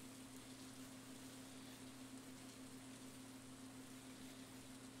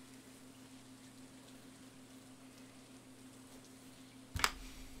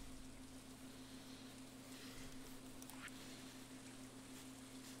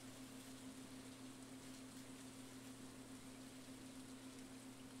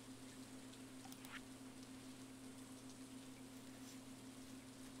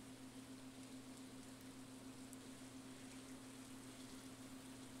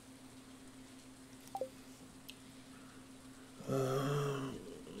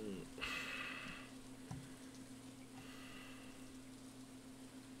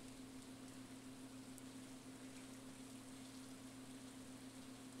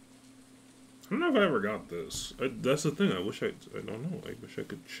 I don't know if I ever got this. That's the thing. I don't know. I wish I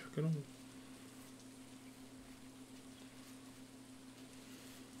could check it out.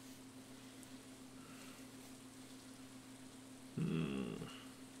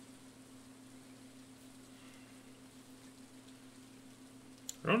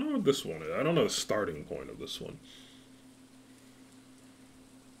 I don't know what this one is. I don't know the starting point of this one.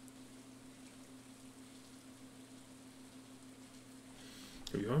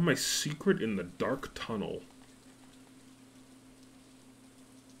 You have my secret in the dark tunnel.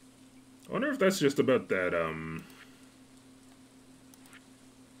 I wonder if that's just about that,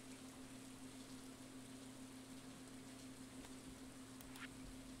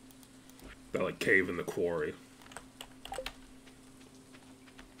 that, like, cave in the quarry.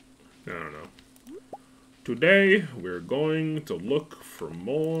 I don't know. Today, we're going to look for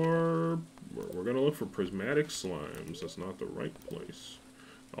more... We're going to look for prismatic slimes. That's not the right place.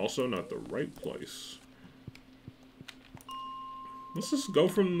 Also not the right place. Let's just go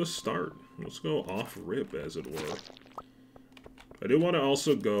from the start. Let's go off rip, as it were. I do want to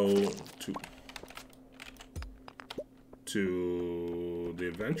also go to the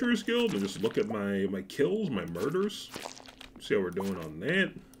Adventurers Guild and just look at my kills, my murders. See how we're doing on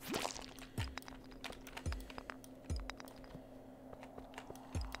that.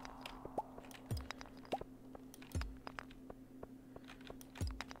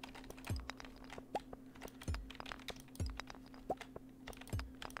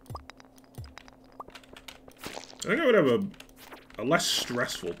 I think I would have a less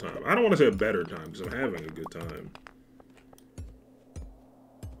stressful time. I don't want to say a better time, because I'm having a good time.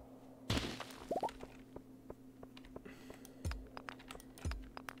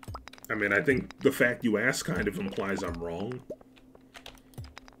 I mean, I think the fact you ask kind of implies I'm wrong.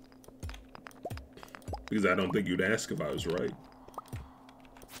 Because I don't think you'd ask if I was right.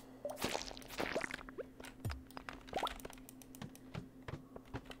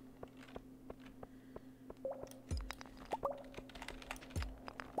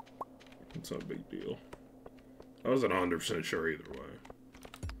 It's not a big deal. I wasn't 100% sure either way.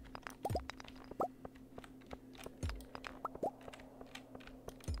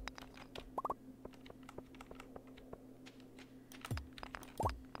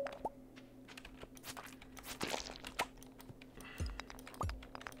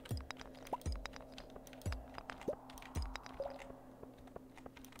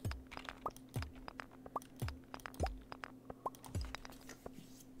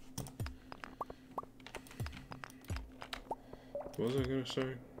 What was I gonna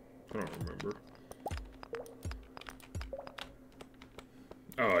say? I don't remember.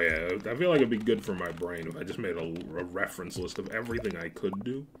 Oh yeah, I feel like it'd be good for my brain if I just made a reference list of everything I could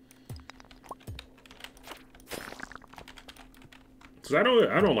do. Cause I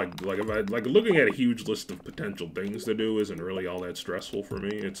don't like if I like looking at a huge list of potential things to do isn't really all that stressful for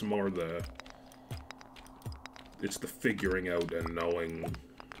me. It's more the figuring out and knowing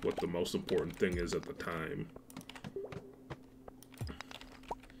what the most important thing is at the time.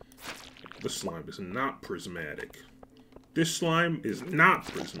 This slime is not prismatic. This slime is not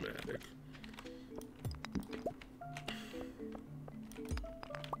prismatic.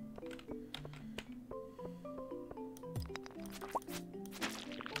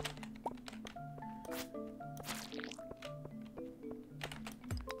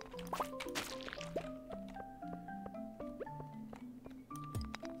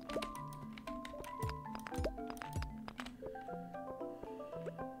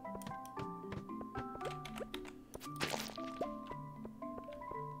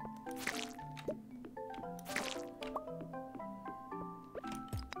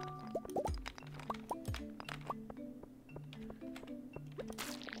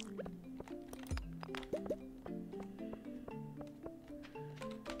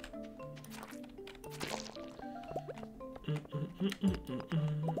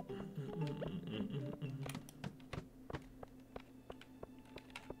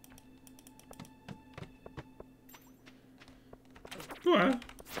 What?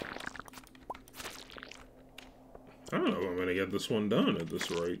 I don't know if I'm gonna get this one done at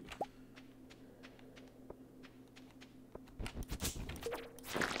this rate.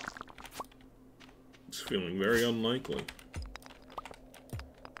 It's feeling very unlikely.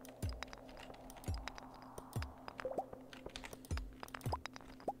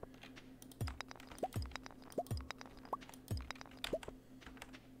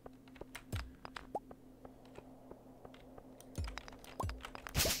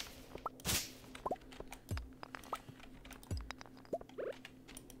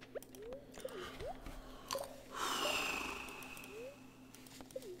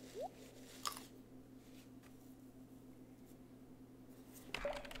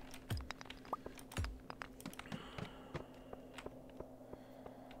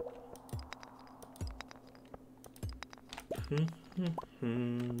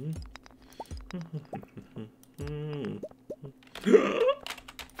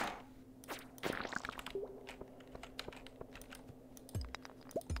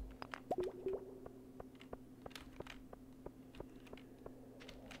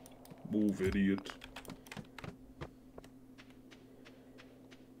 Move, idiot.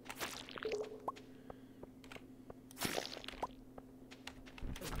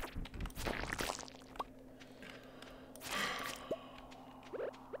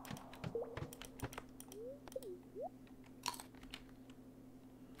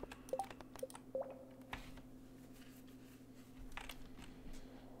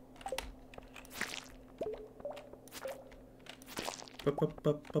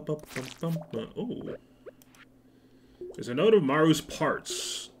 Oh. There's a note of Maru's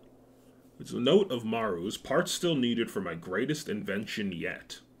parts. There's a note of Maru's parts still needed for my greatest invention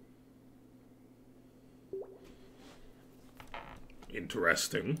yet.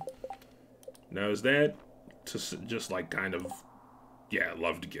 Interesting. Now is that to just like kind of, yeah,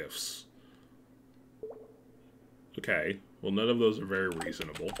 loved gifts. Okay, well none of those are very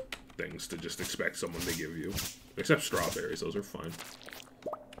reasonable things to just expect someone to give you. Except strawberries, those are fine.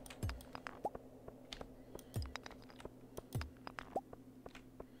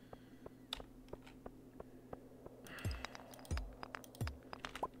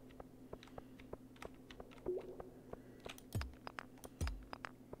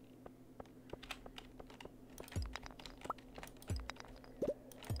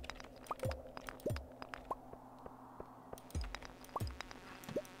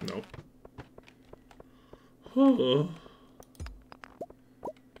 No. Oh.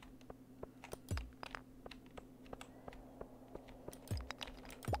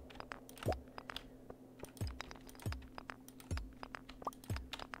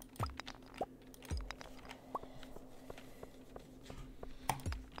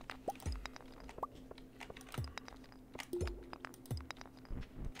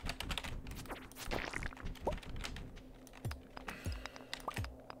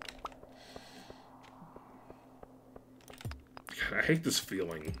 I hate this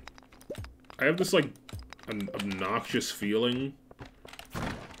feeling. I have this, like, an obnoxious feeling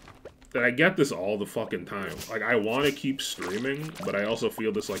that I get this all the fucking time. Like, I want to keep streaming, but I also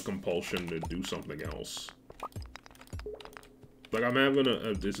feel this, like, compulsion to do something else. Like, I'm having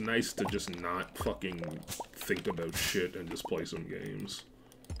it's nice to just not fucking think about shit and just play some games.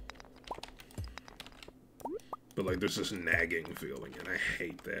 But, like, there's this nagging feeling, and I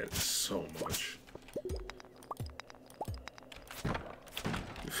hate that so much.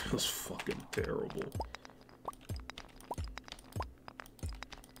 It feels fucking terrible.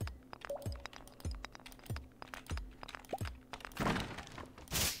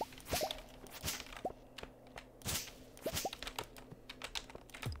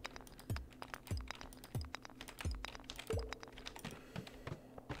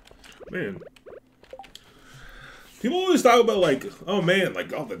 Man. People always talk about, like, oh man,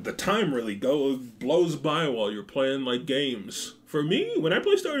 like, oh, the time really blows by while you're playing, like, games. For me, when I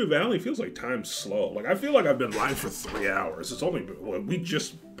play Stardew Valley, it feels like time's slow. Like, I feel like I've been live for 3 hours. It's only, well, we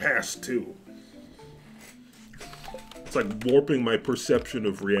just passed 2. It's like warping my perception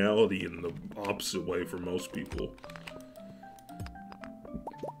of reality in the opposite way for most people.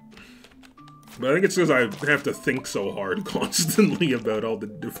 But I think it's because I have to think so hard constantly about all the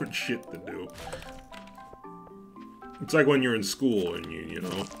different shit to do. It's like when you're in school and you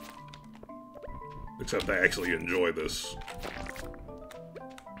know... Except I actually enjoy this.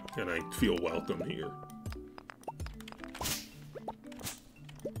 And I feel welcome here.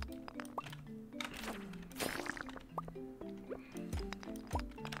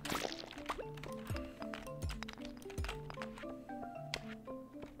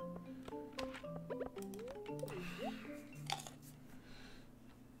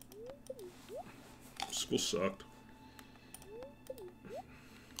 School sucked.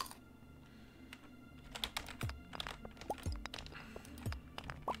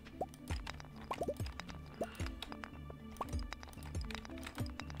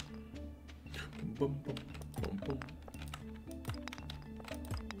 Bum, bum, bum, bum.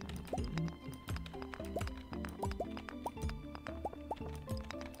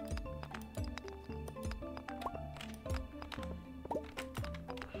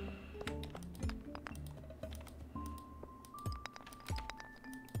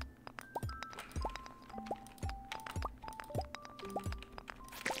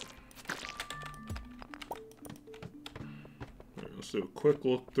 Let's do a quick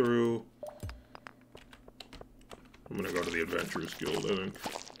look through. I'm gonna go to the Adventurers Guild, I think.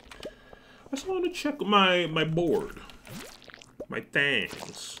 I just want to check my board. My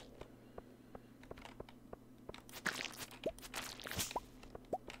things.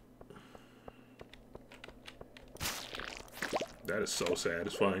 That is so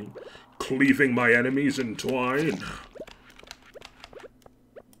satisfying. Cleaving my enemies in twine.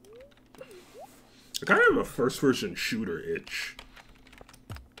 I kind of have a first-person shooter itch.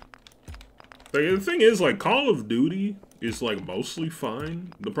 Like, the thing is, like, Call of Duty is, like, mostly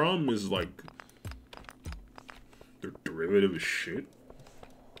fine. The problem is, like, they're derivative as shit.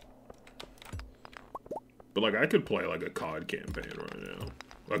 But, like, I could play, like, a COD campaign right now.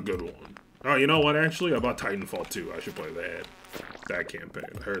 A good one. Oh, you know what, actually? I bought Titanfall 2. I should play that. That campaign.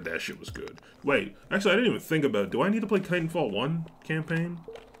 I heard that shit was good. Wait, actually, I didn't even think about it. Do I need to play Titanfall 1 campaign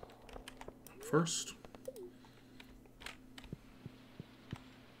first?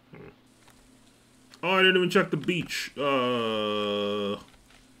 Oh, I didn't even check the beach. Well,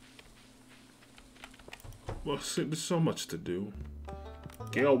 see, there's so much to do.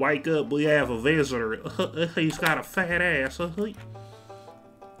 Gil, wake up, we have a visitor. He's got a fat ass. Did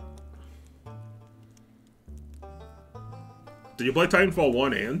you play Titanfall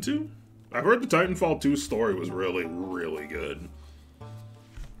 1 and 2? I've heard the Titanfall 2 story was really, really good.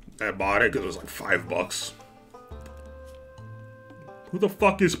 I bought it because it was like $5. Who the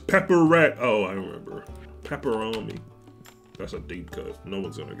fuck is Pepper Rat? Oh, I remember. Pepperoni. That's a deep cut. No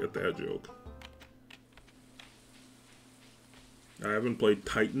one's gonna get that joke. I haven't played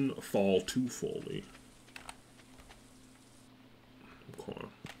Titanfall 2 fully. Okay.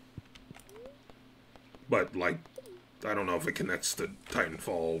 But, like, I don't know if it connects to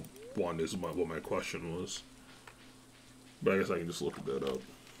Titanfall 1 is what my question was. But I guess I can just look that up.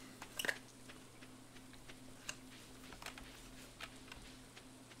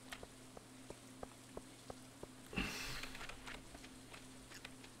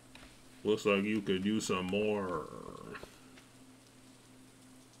 Looks like you could use some more.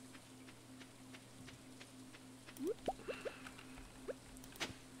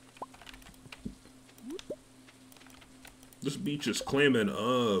 This beach is clamming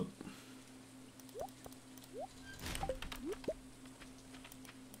up.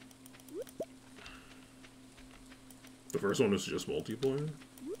 The first one is just multiplayer?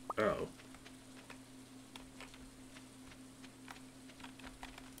 Oh.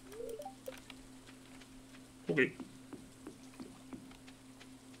 Okay.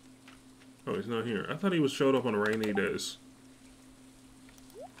 Oh, he's not here. I thought he was showed up on rainy days.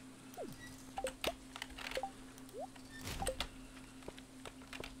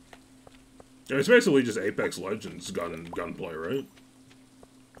 It's basically just Apex Legends gunplay, right?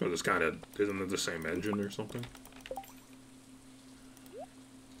 Because it's kind of, isn't it the same engine or something?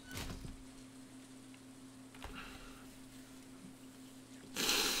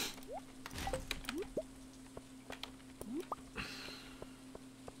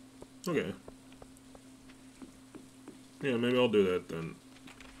 Okay. Yeah, maybe I'll do that then.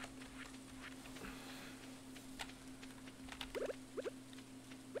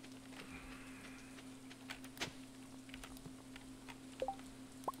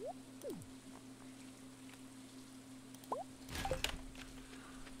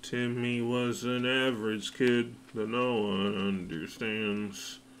 Timmy was an average kid that no one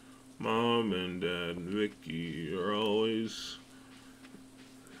understands. Mom and Dad and Vicky are always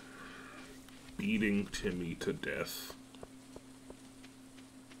beating Timmy to death.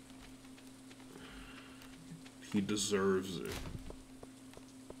 He deserves it.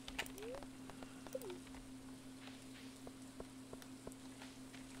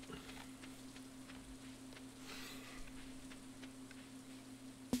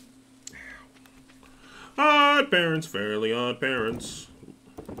 Odd parents, fairly odd parents.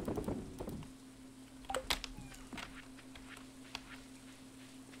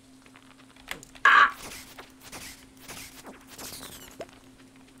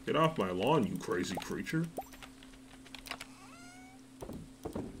 Get off my lawn, you crazy creature.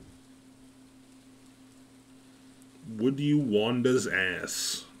 Would you Wanda's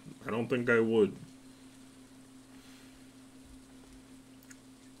ass? I don't think I would.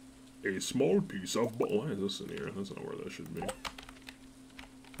 A small piece of why is this in here? That's not where that should be. I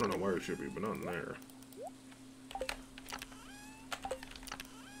don't know where it should be, but not in there.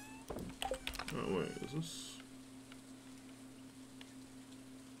 Oh wait, is this?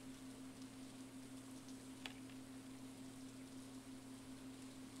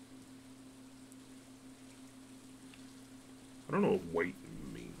 I don't know what weight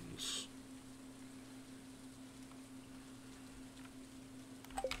means.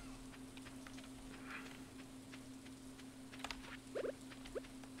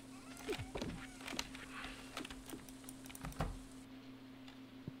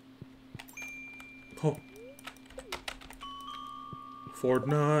 Oh.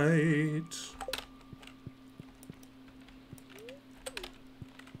 Fortnite.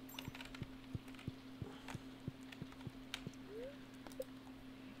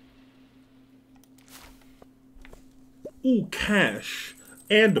 Ooh, cash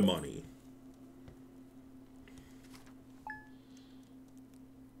and money.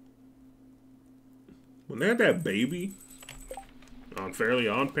 When they had that baby on Fairly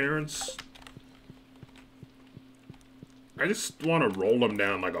Odd Parents, I just want to roll them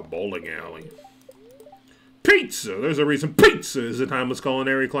down like a bowling alley. Pizza! There's a reason pizza is a timeless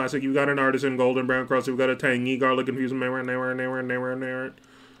culinary classic. You got an artisan golden brown crust. You've got a tangy garlic infused marinara.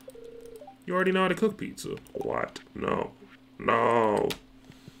 You already know how to cook pizza. What? No. No.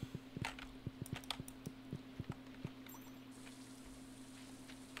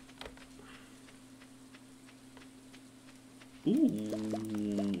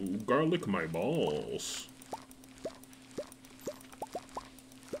 Ooh, garlic my balls.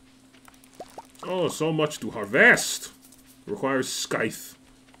 Oh, so much to harvest. Requires scythe.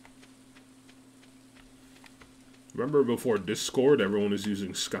 Remember before Discord, everyone was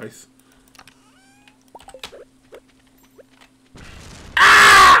using scythe?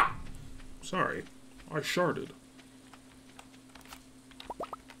 Ah! Sorry, I sharded.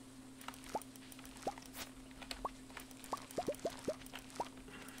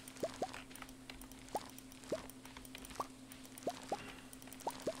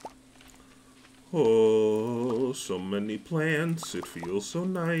 Oh, so many plants, it feels so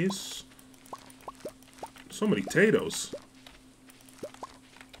nice. So many potatoes.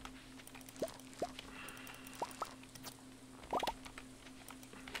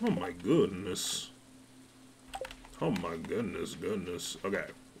 Oh my goodness. Oh my goodness. Okay,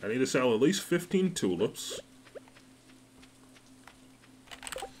 I need to sell at least 15 tulips.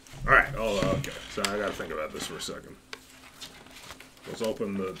 Alright, okay, so I gotta think about this for a second. Let's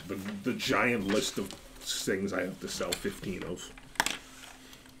open the giant list of things I have to sell 15 of.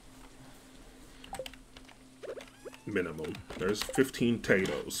 Minimum. There's 15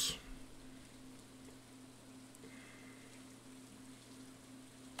 potatoes.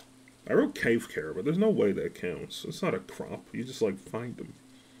 I wrote cave care, but there's no way that counts. It's not a crop. You just, like, find them.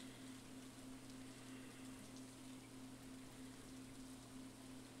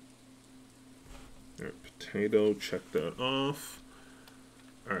 Alright, potato, check that off.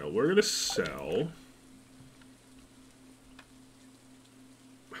 Alright, we're gonna sell.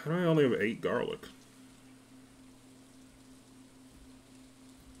 How do I only have 8 garlic?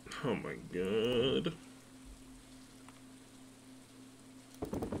 Oh my god.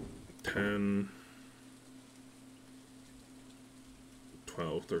 10,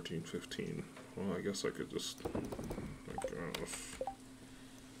 12, 13, 15. Well, I guess I could just. I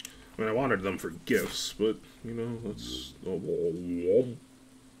mean, I wanted them for gifts, but, you know, let's.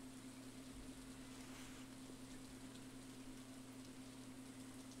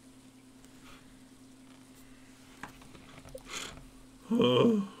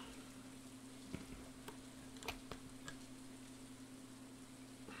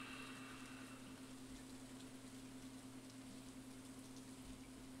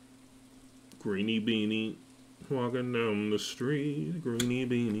 Greeny beanie, walking down the street, greeny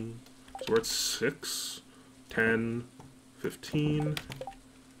beanie. So we're at 6, 10, 15.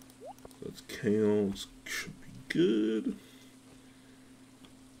 That's kale, should be good.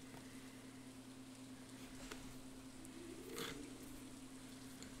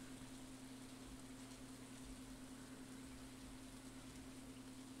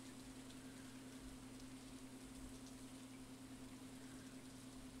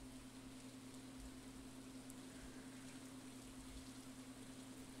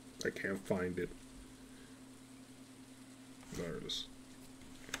 I can't find it. There it is.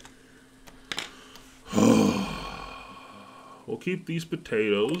 We'll keep these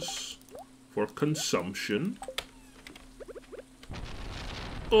potatoes for consumption.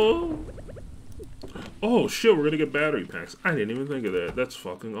 Oh shit, we're gonna get battery packs. I didn't even think of that. That's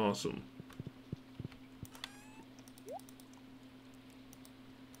fucking awesome.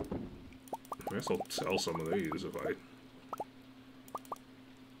 I guess I'll sell some of these if I...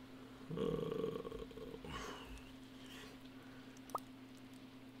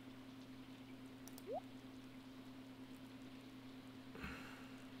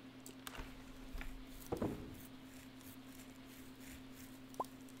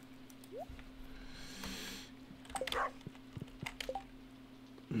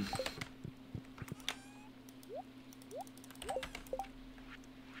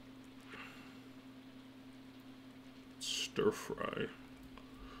 Stir fry.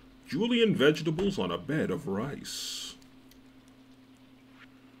 Julienne vegetables on a bed of rice.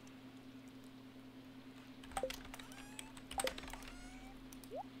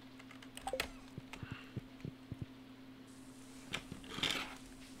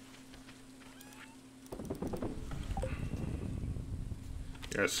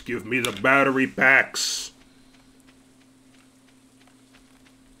 Yes, give me the battery packs.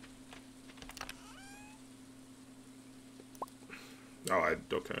 Oh,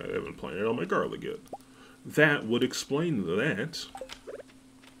 okay, I haven't planted on my garlic yet. That would explain that.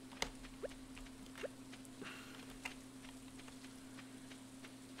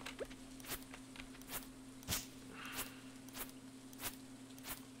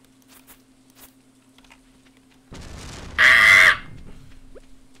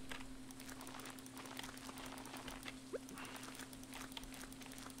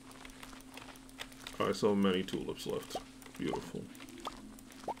 Oh, I still have many tulips left. Beautiful.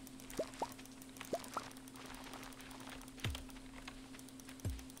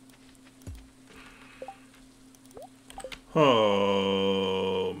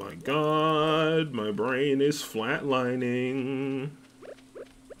 Oh my god, my brain is flatlining.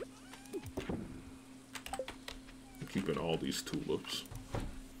 I'm keeping all these tulips.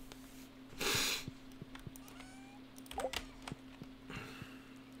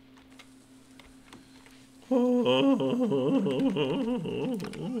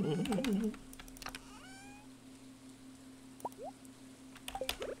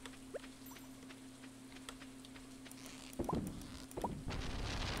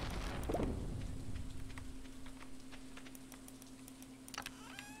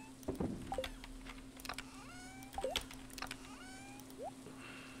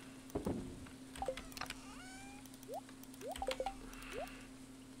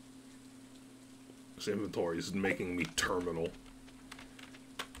 This inventory is making me terminal.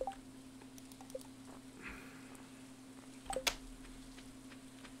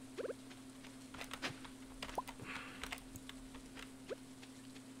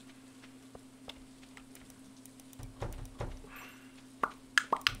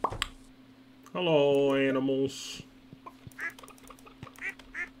 Hello, animals.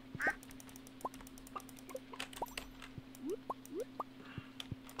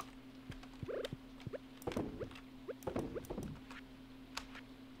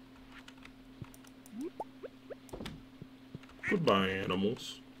 Goodbye,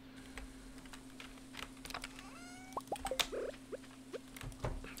 animals.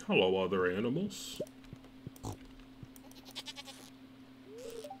 Hello, other animals.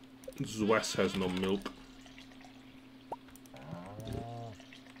 Wes has no milk.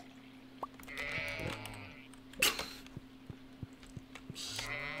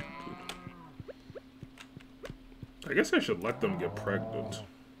 I guess I should let them get pregnant.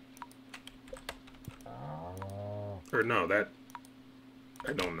 Or no, that...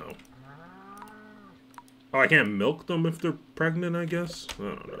 I don't know. Oh, I can't milk them if they're pregnant, I guess? I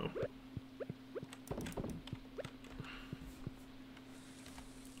don't know.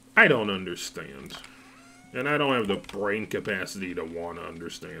 I don't understand. And I don't have the brain capacity to want to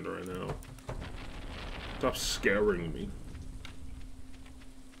understand right now. Stop scaring me.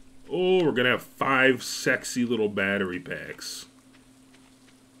 Oh, we're gonna have 5 sexy little battery packs.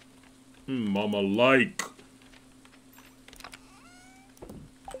 Mama like.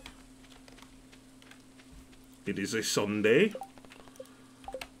 It is a Sunday.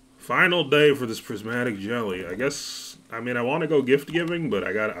 Final day for this prismatic jelly. I guess, I mean, I want to go gift giving, but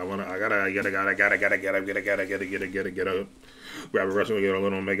I gotta grab a restaurant, get a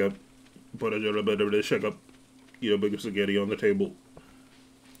little makeup, put a little bit of this shake up, eat a big spaghetti on the table.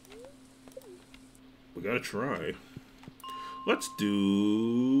 We gotta try. Let's do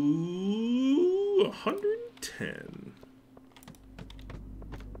 110.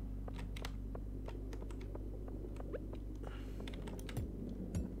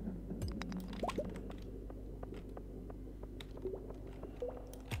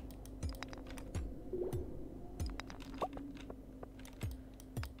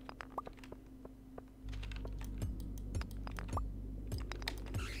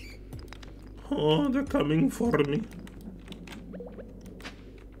 Oh, they're coming for me.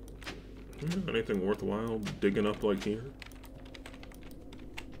 Anything worthwhile digging up like here?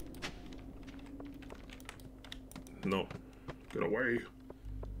 No. Get away.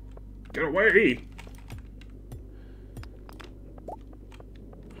 Get away!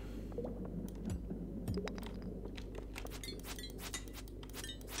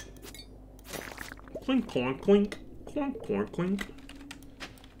 Clink, clonk, clink. Clonk, clonk, clink.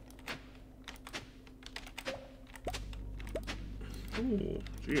 Oh,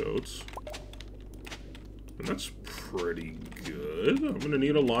 geodes. And that's pretty good. I'm gonna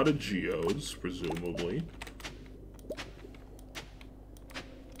need a lot of geodes, presumably.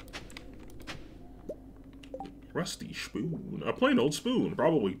 Rusty spoon. A plain old spoon.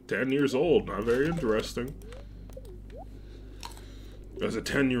 Probably 10 years old. Not very interesting. As a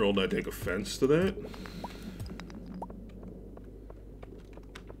 10-year-old, I take offense to that.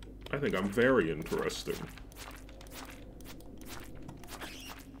 I think I'm very interesting.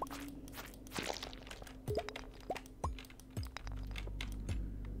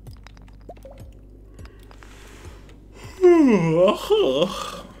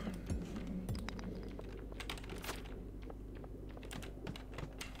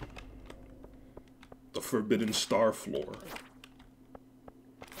 The Forbidden Star floor.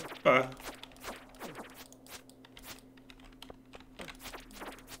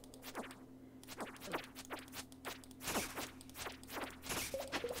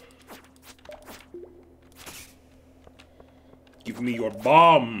 Give me your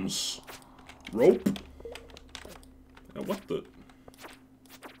bombs. Rope. What the?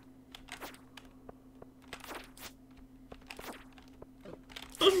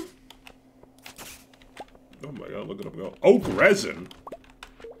 Oh my god, look at him go. Oak resin?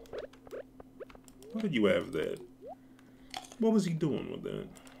 Why did you have that? What was he doing with that?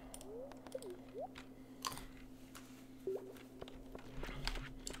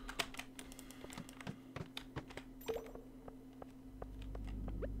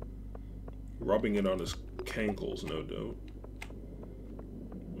 Rubbing it on his cankles, no doubt.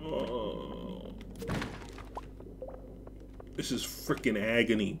 Oh. This is frickin'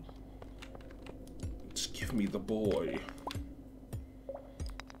 agony. Just give me the boy.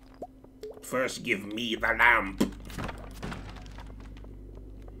 First, give me the lamp.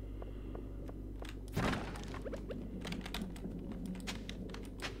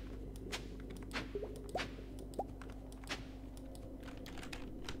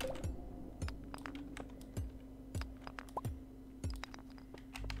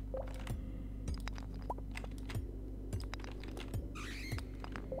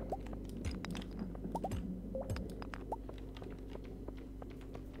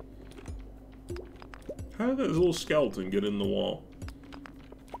 How did that little skeleton get in the wall?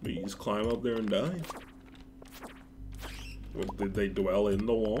 Did he just climb up there and die? What, did they dwell in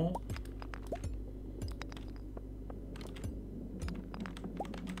the wall?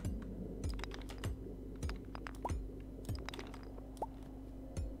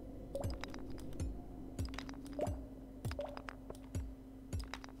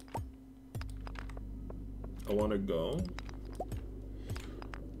 I wanna go.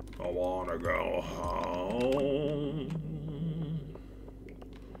 I wanna go home.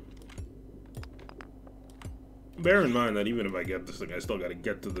 Bear in mind that even if I get this thing, I still gotta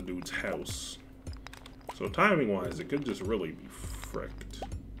get to the dude's house. So timing-wise, it could just really be fricked.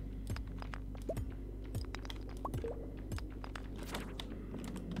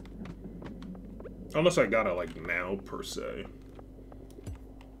 Unless I gotta, like, now, per se.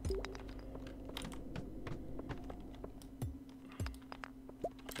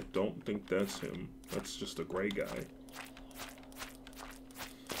 I don't think that's him. That's just a gray guy.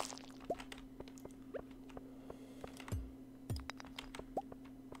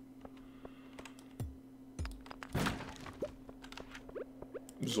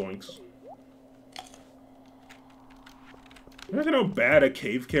 Zoinks. Imagine how bad a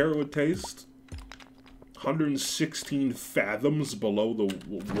cave carrot would taste. 116 fathoms below the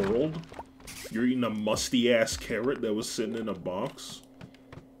world. You're eating a musty-ass carrot that was sitting in a box.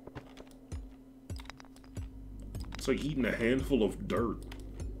 It's like eating a handful of dirt.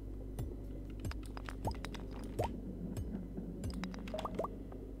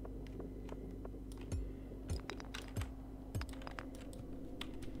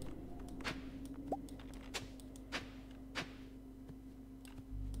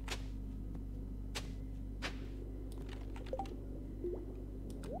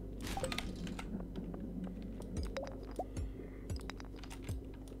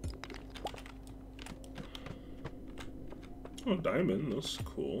 Oh, diamond, that's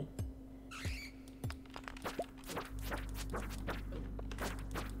cool.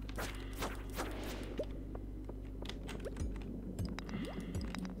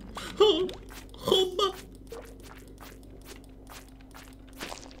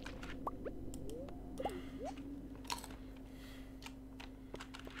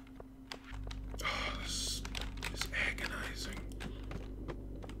 This is agonizing.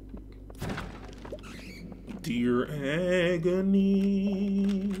 Dear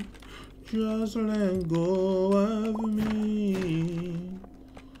agony, just let go of me.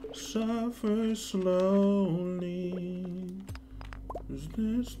 Suffer slowly. Is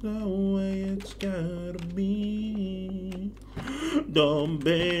this the way it's gotta be? Don't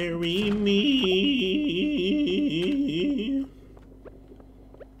bury me.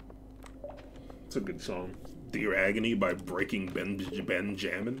 It's a good song. Dear agony by breaking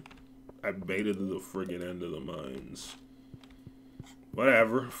Benjamin. I made it to the friggin' end of the mines.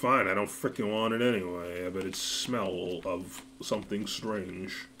 Whatever, fine, I don't frickin' want it anyway, but it smell of something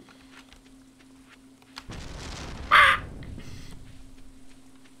strange. Ah!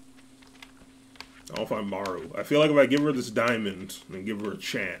 I'll find Maru. I feel like if I give her this diamond and give her a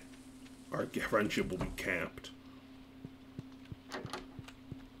chant, our friendship will be capped.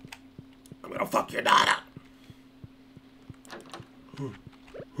 I'm gonna fuck your daughter!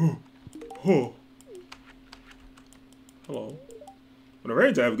 Hello. When it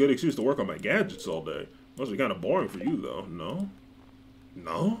rains, I have a good excuse to work on my gadgets all day. Must be kind of boring for you, though. No?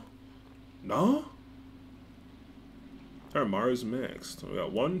 No? No? Alright, Maru's next. We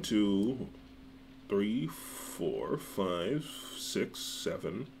got 1, 2, 3, 4, 5, 6,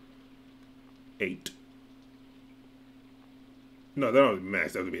 7, 8. No, they're not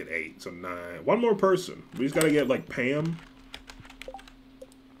max. That would be at 8. So 9. One more person. We just gotta get, like, Pam.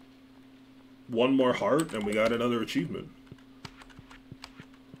 One more heart, and we got another achievement.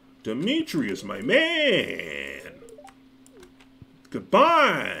 Demetrius, my man!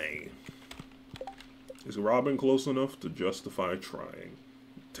 Goodbye! Is Robin close enough to justify trying?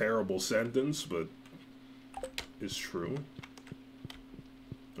 Terrible sentence, but it's true.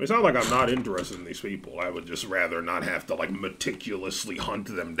 It's not like I'm not interested in these people. I would just rather not have to, like, meticulously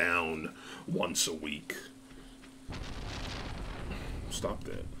hunt them down once a week. Stop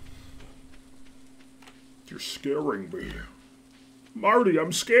that. You're scaring me. Marty,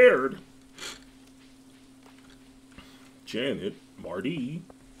 I'm scared. Janet, Marty,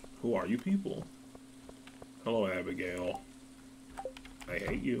 who are you people? Hello, Abigail. I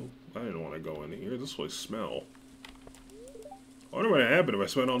hate you. I didn't want to go in here. This place smells. I wonder what would happen if I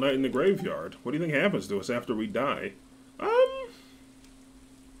spent all night in the graveyard. What do you think happens to us after we die? I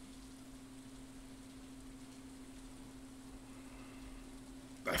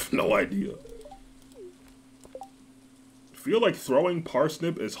have no idea. I feel like throwing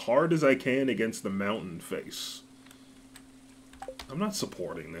parsnip as hard as I can against the mountain face. I'm not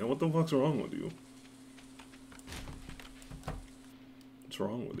supporting that. What the fuck's wrong with you? What's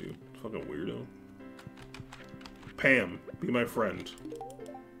wrong with you? Fucking weirdo. Pam, be my friend.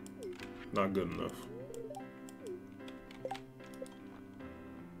 Not good enough.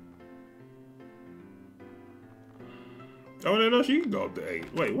 Oh, no, she can go up to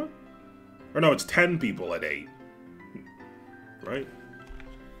 8. Wait, what? Or no, it's 10 people at 8. Right?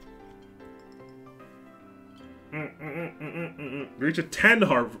 Reach a 10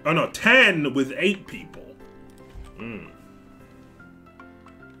 heart. Oh no, 10 with 8 people.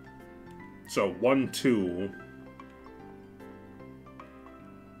 So 1, 2.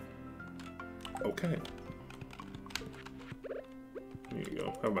 Okay. There you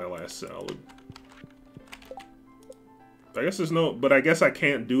go. Have my last salad. I guess there's no, but I guess I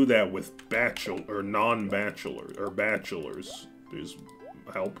can't do that with bachelor or non-bachelor or bachelors. There's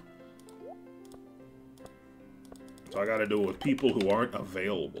help. So I gotta do it with people who aren't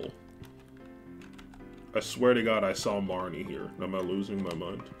available. I swear to God I saw Marnie here. Am I losing my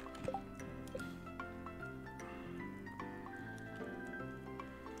mind?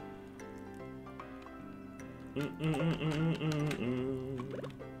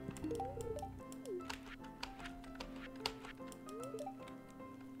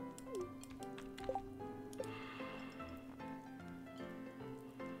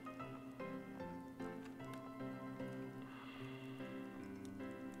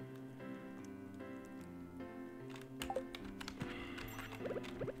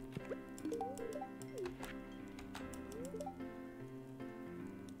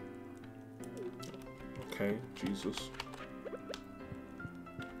 Okay, Jesus.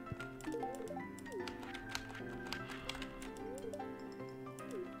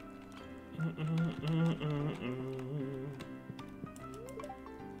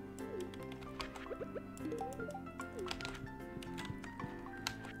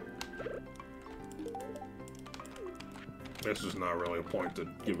 This is not really a point to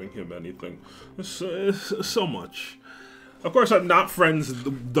giving him anything. So much. Of course, I'm not friends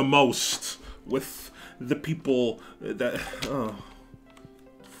the most with the people that... Oh.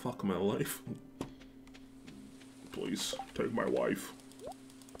 Fuck my life. Please, take my wife.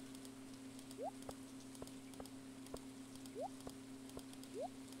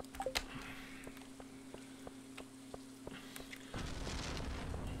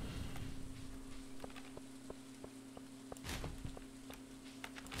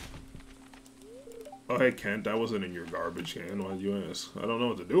 Oh, hey, Kent, I wasn't in your garbage can. Why'd you ask? I don't know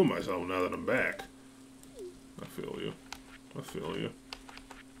what to do with myself now that I'm back. I feel you. I feel you.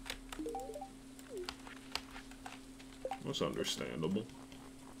 That's understandable.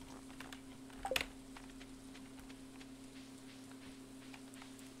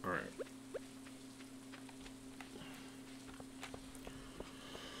 Alright.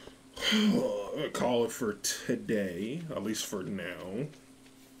 I'm gonna call it for today, at least for now.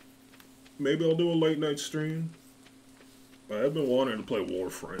 Maybe I'll do a late night stream. I have been wanting to play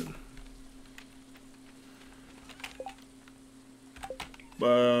Warframe.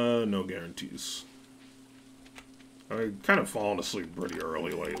 But no guarantees. I've kind of fallen asleep pretty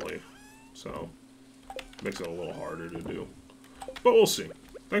early lately, so makes it a little harder to do. But we'll see.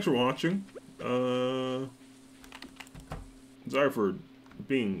 Thanks for watching. Sorry for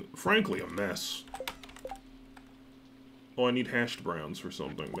being, frankly, a mess. Oh, I need hashed browns for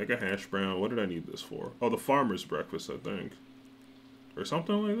something. Make a hash brown. What did I need this for? Oh, the farmer's breakfast, I think. Or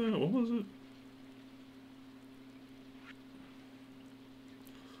something like that. What was it?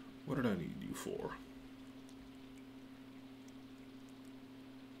 What did I need you for?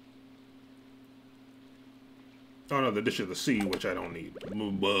 Oh no, the dish of the sea, which I don't need.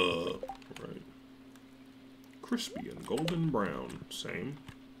 Right. Crispy and golden brown. Same.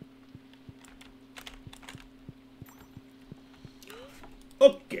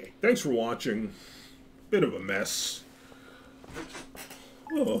 Okay, thanks for watching. Bit of a mess.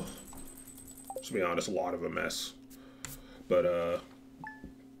 Oh. To be honest, a lot of a mess. But,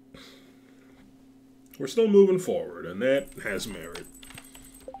 we're still moving forward, and that has merit.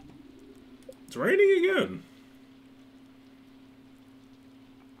 It's raining again.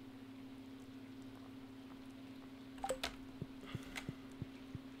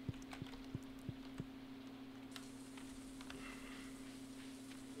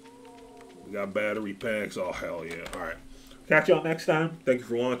 We got battery packs. Oh, hell yeah. Alright. Catch y'all next time. Thank you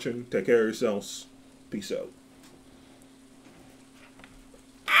for watching. Take care of yourselves. Peace out.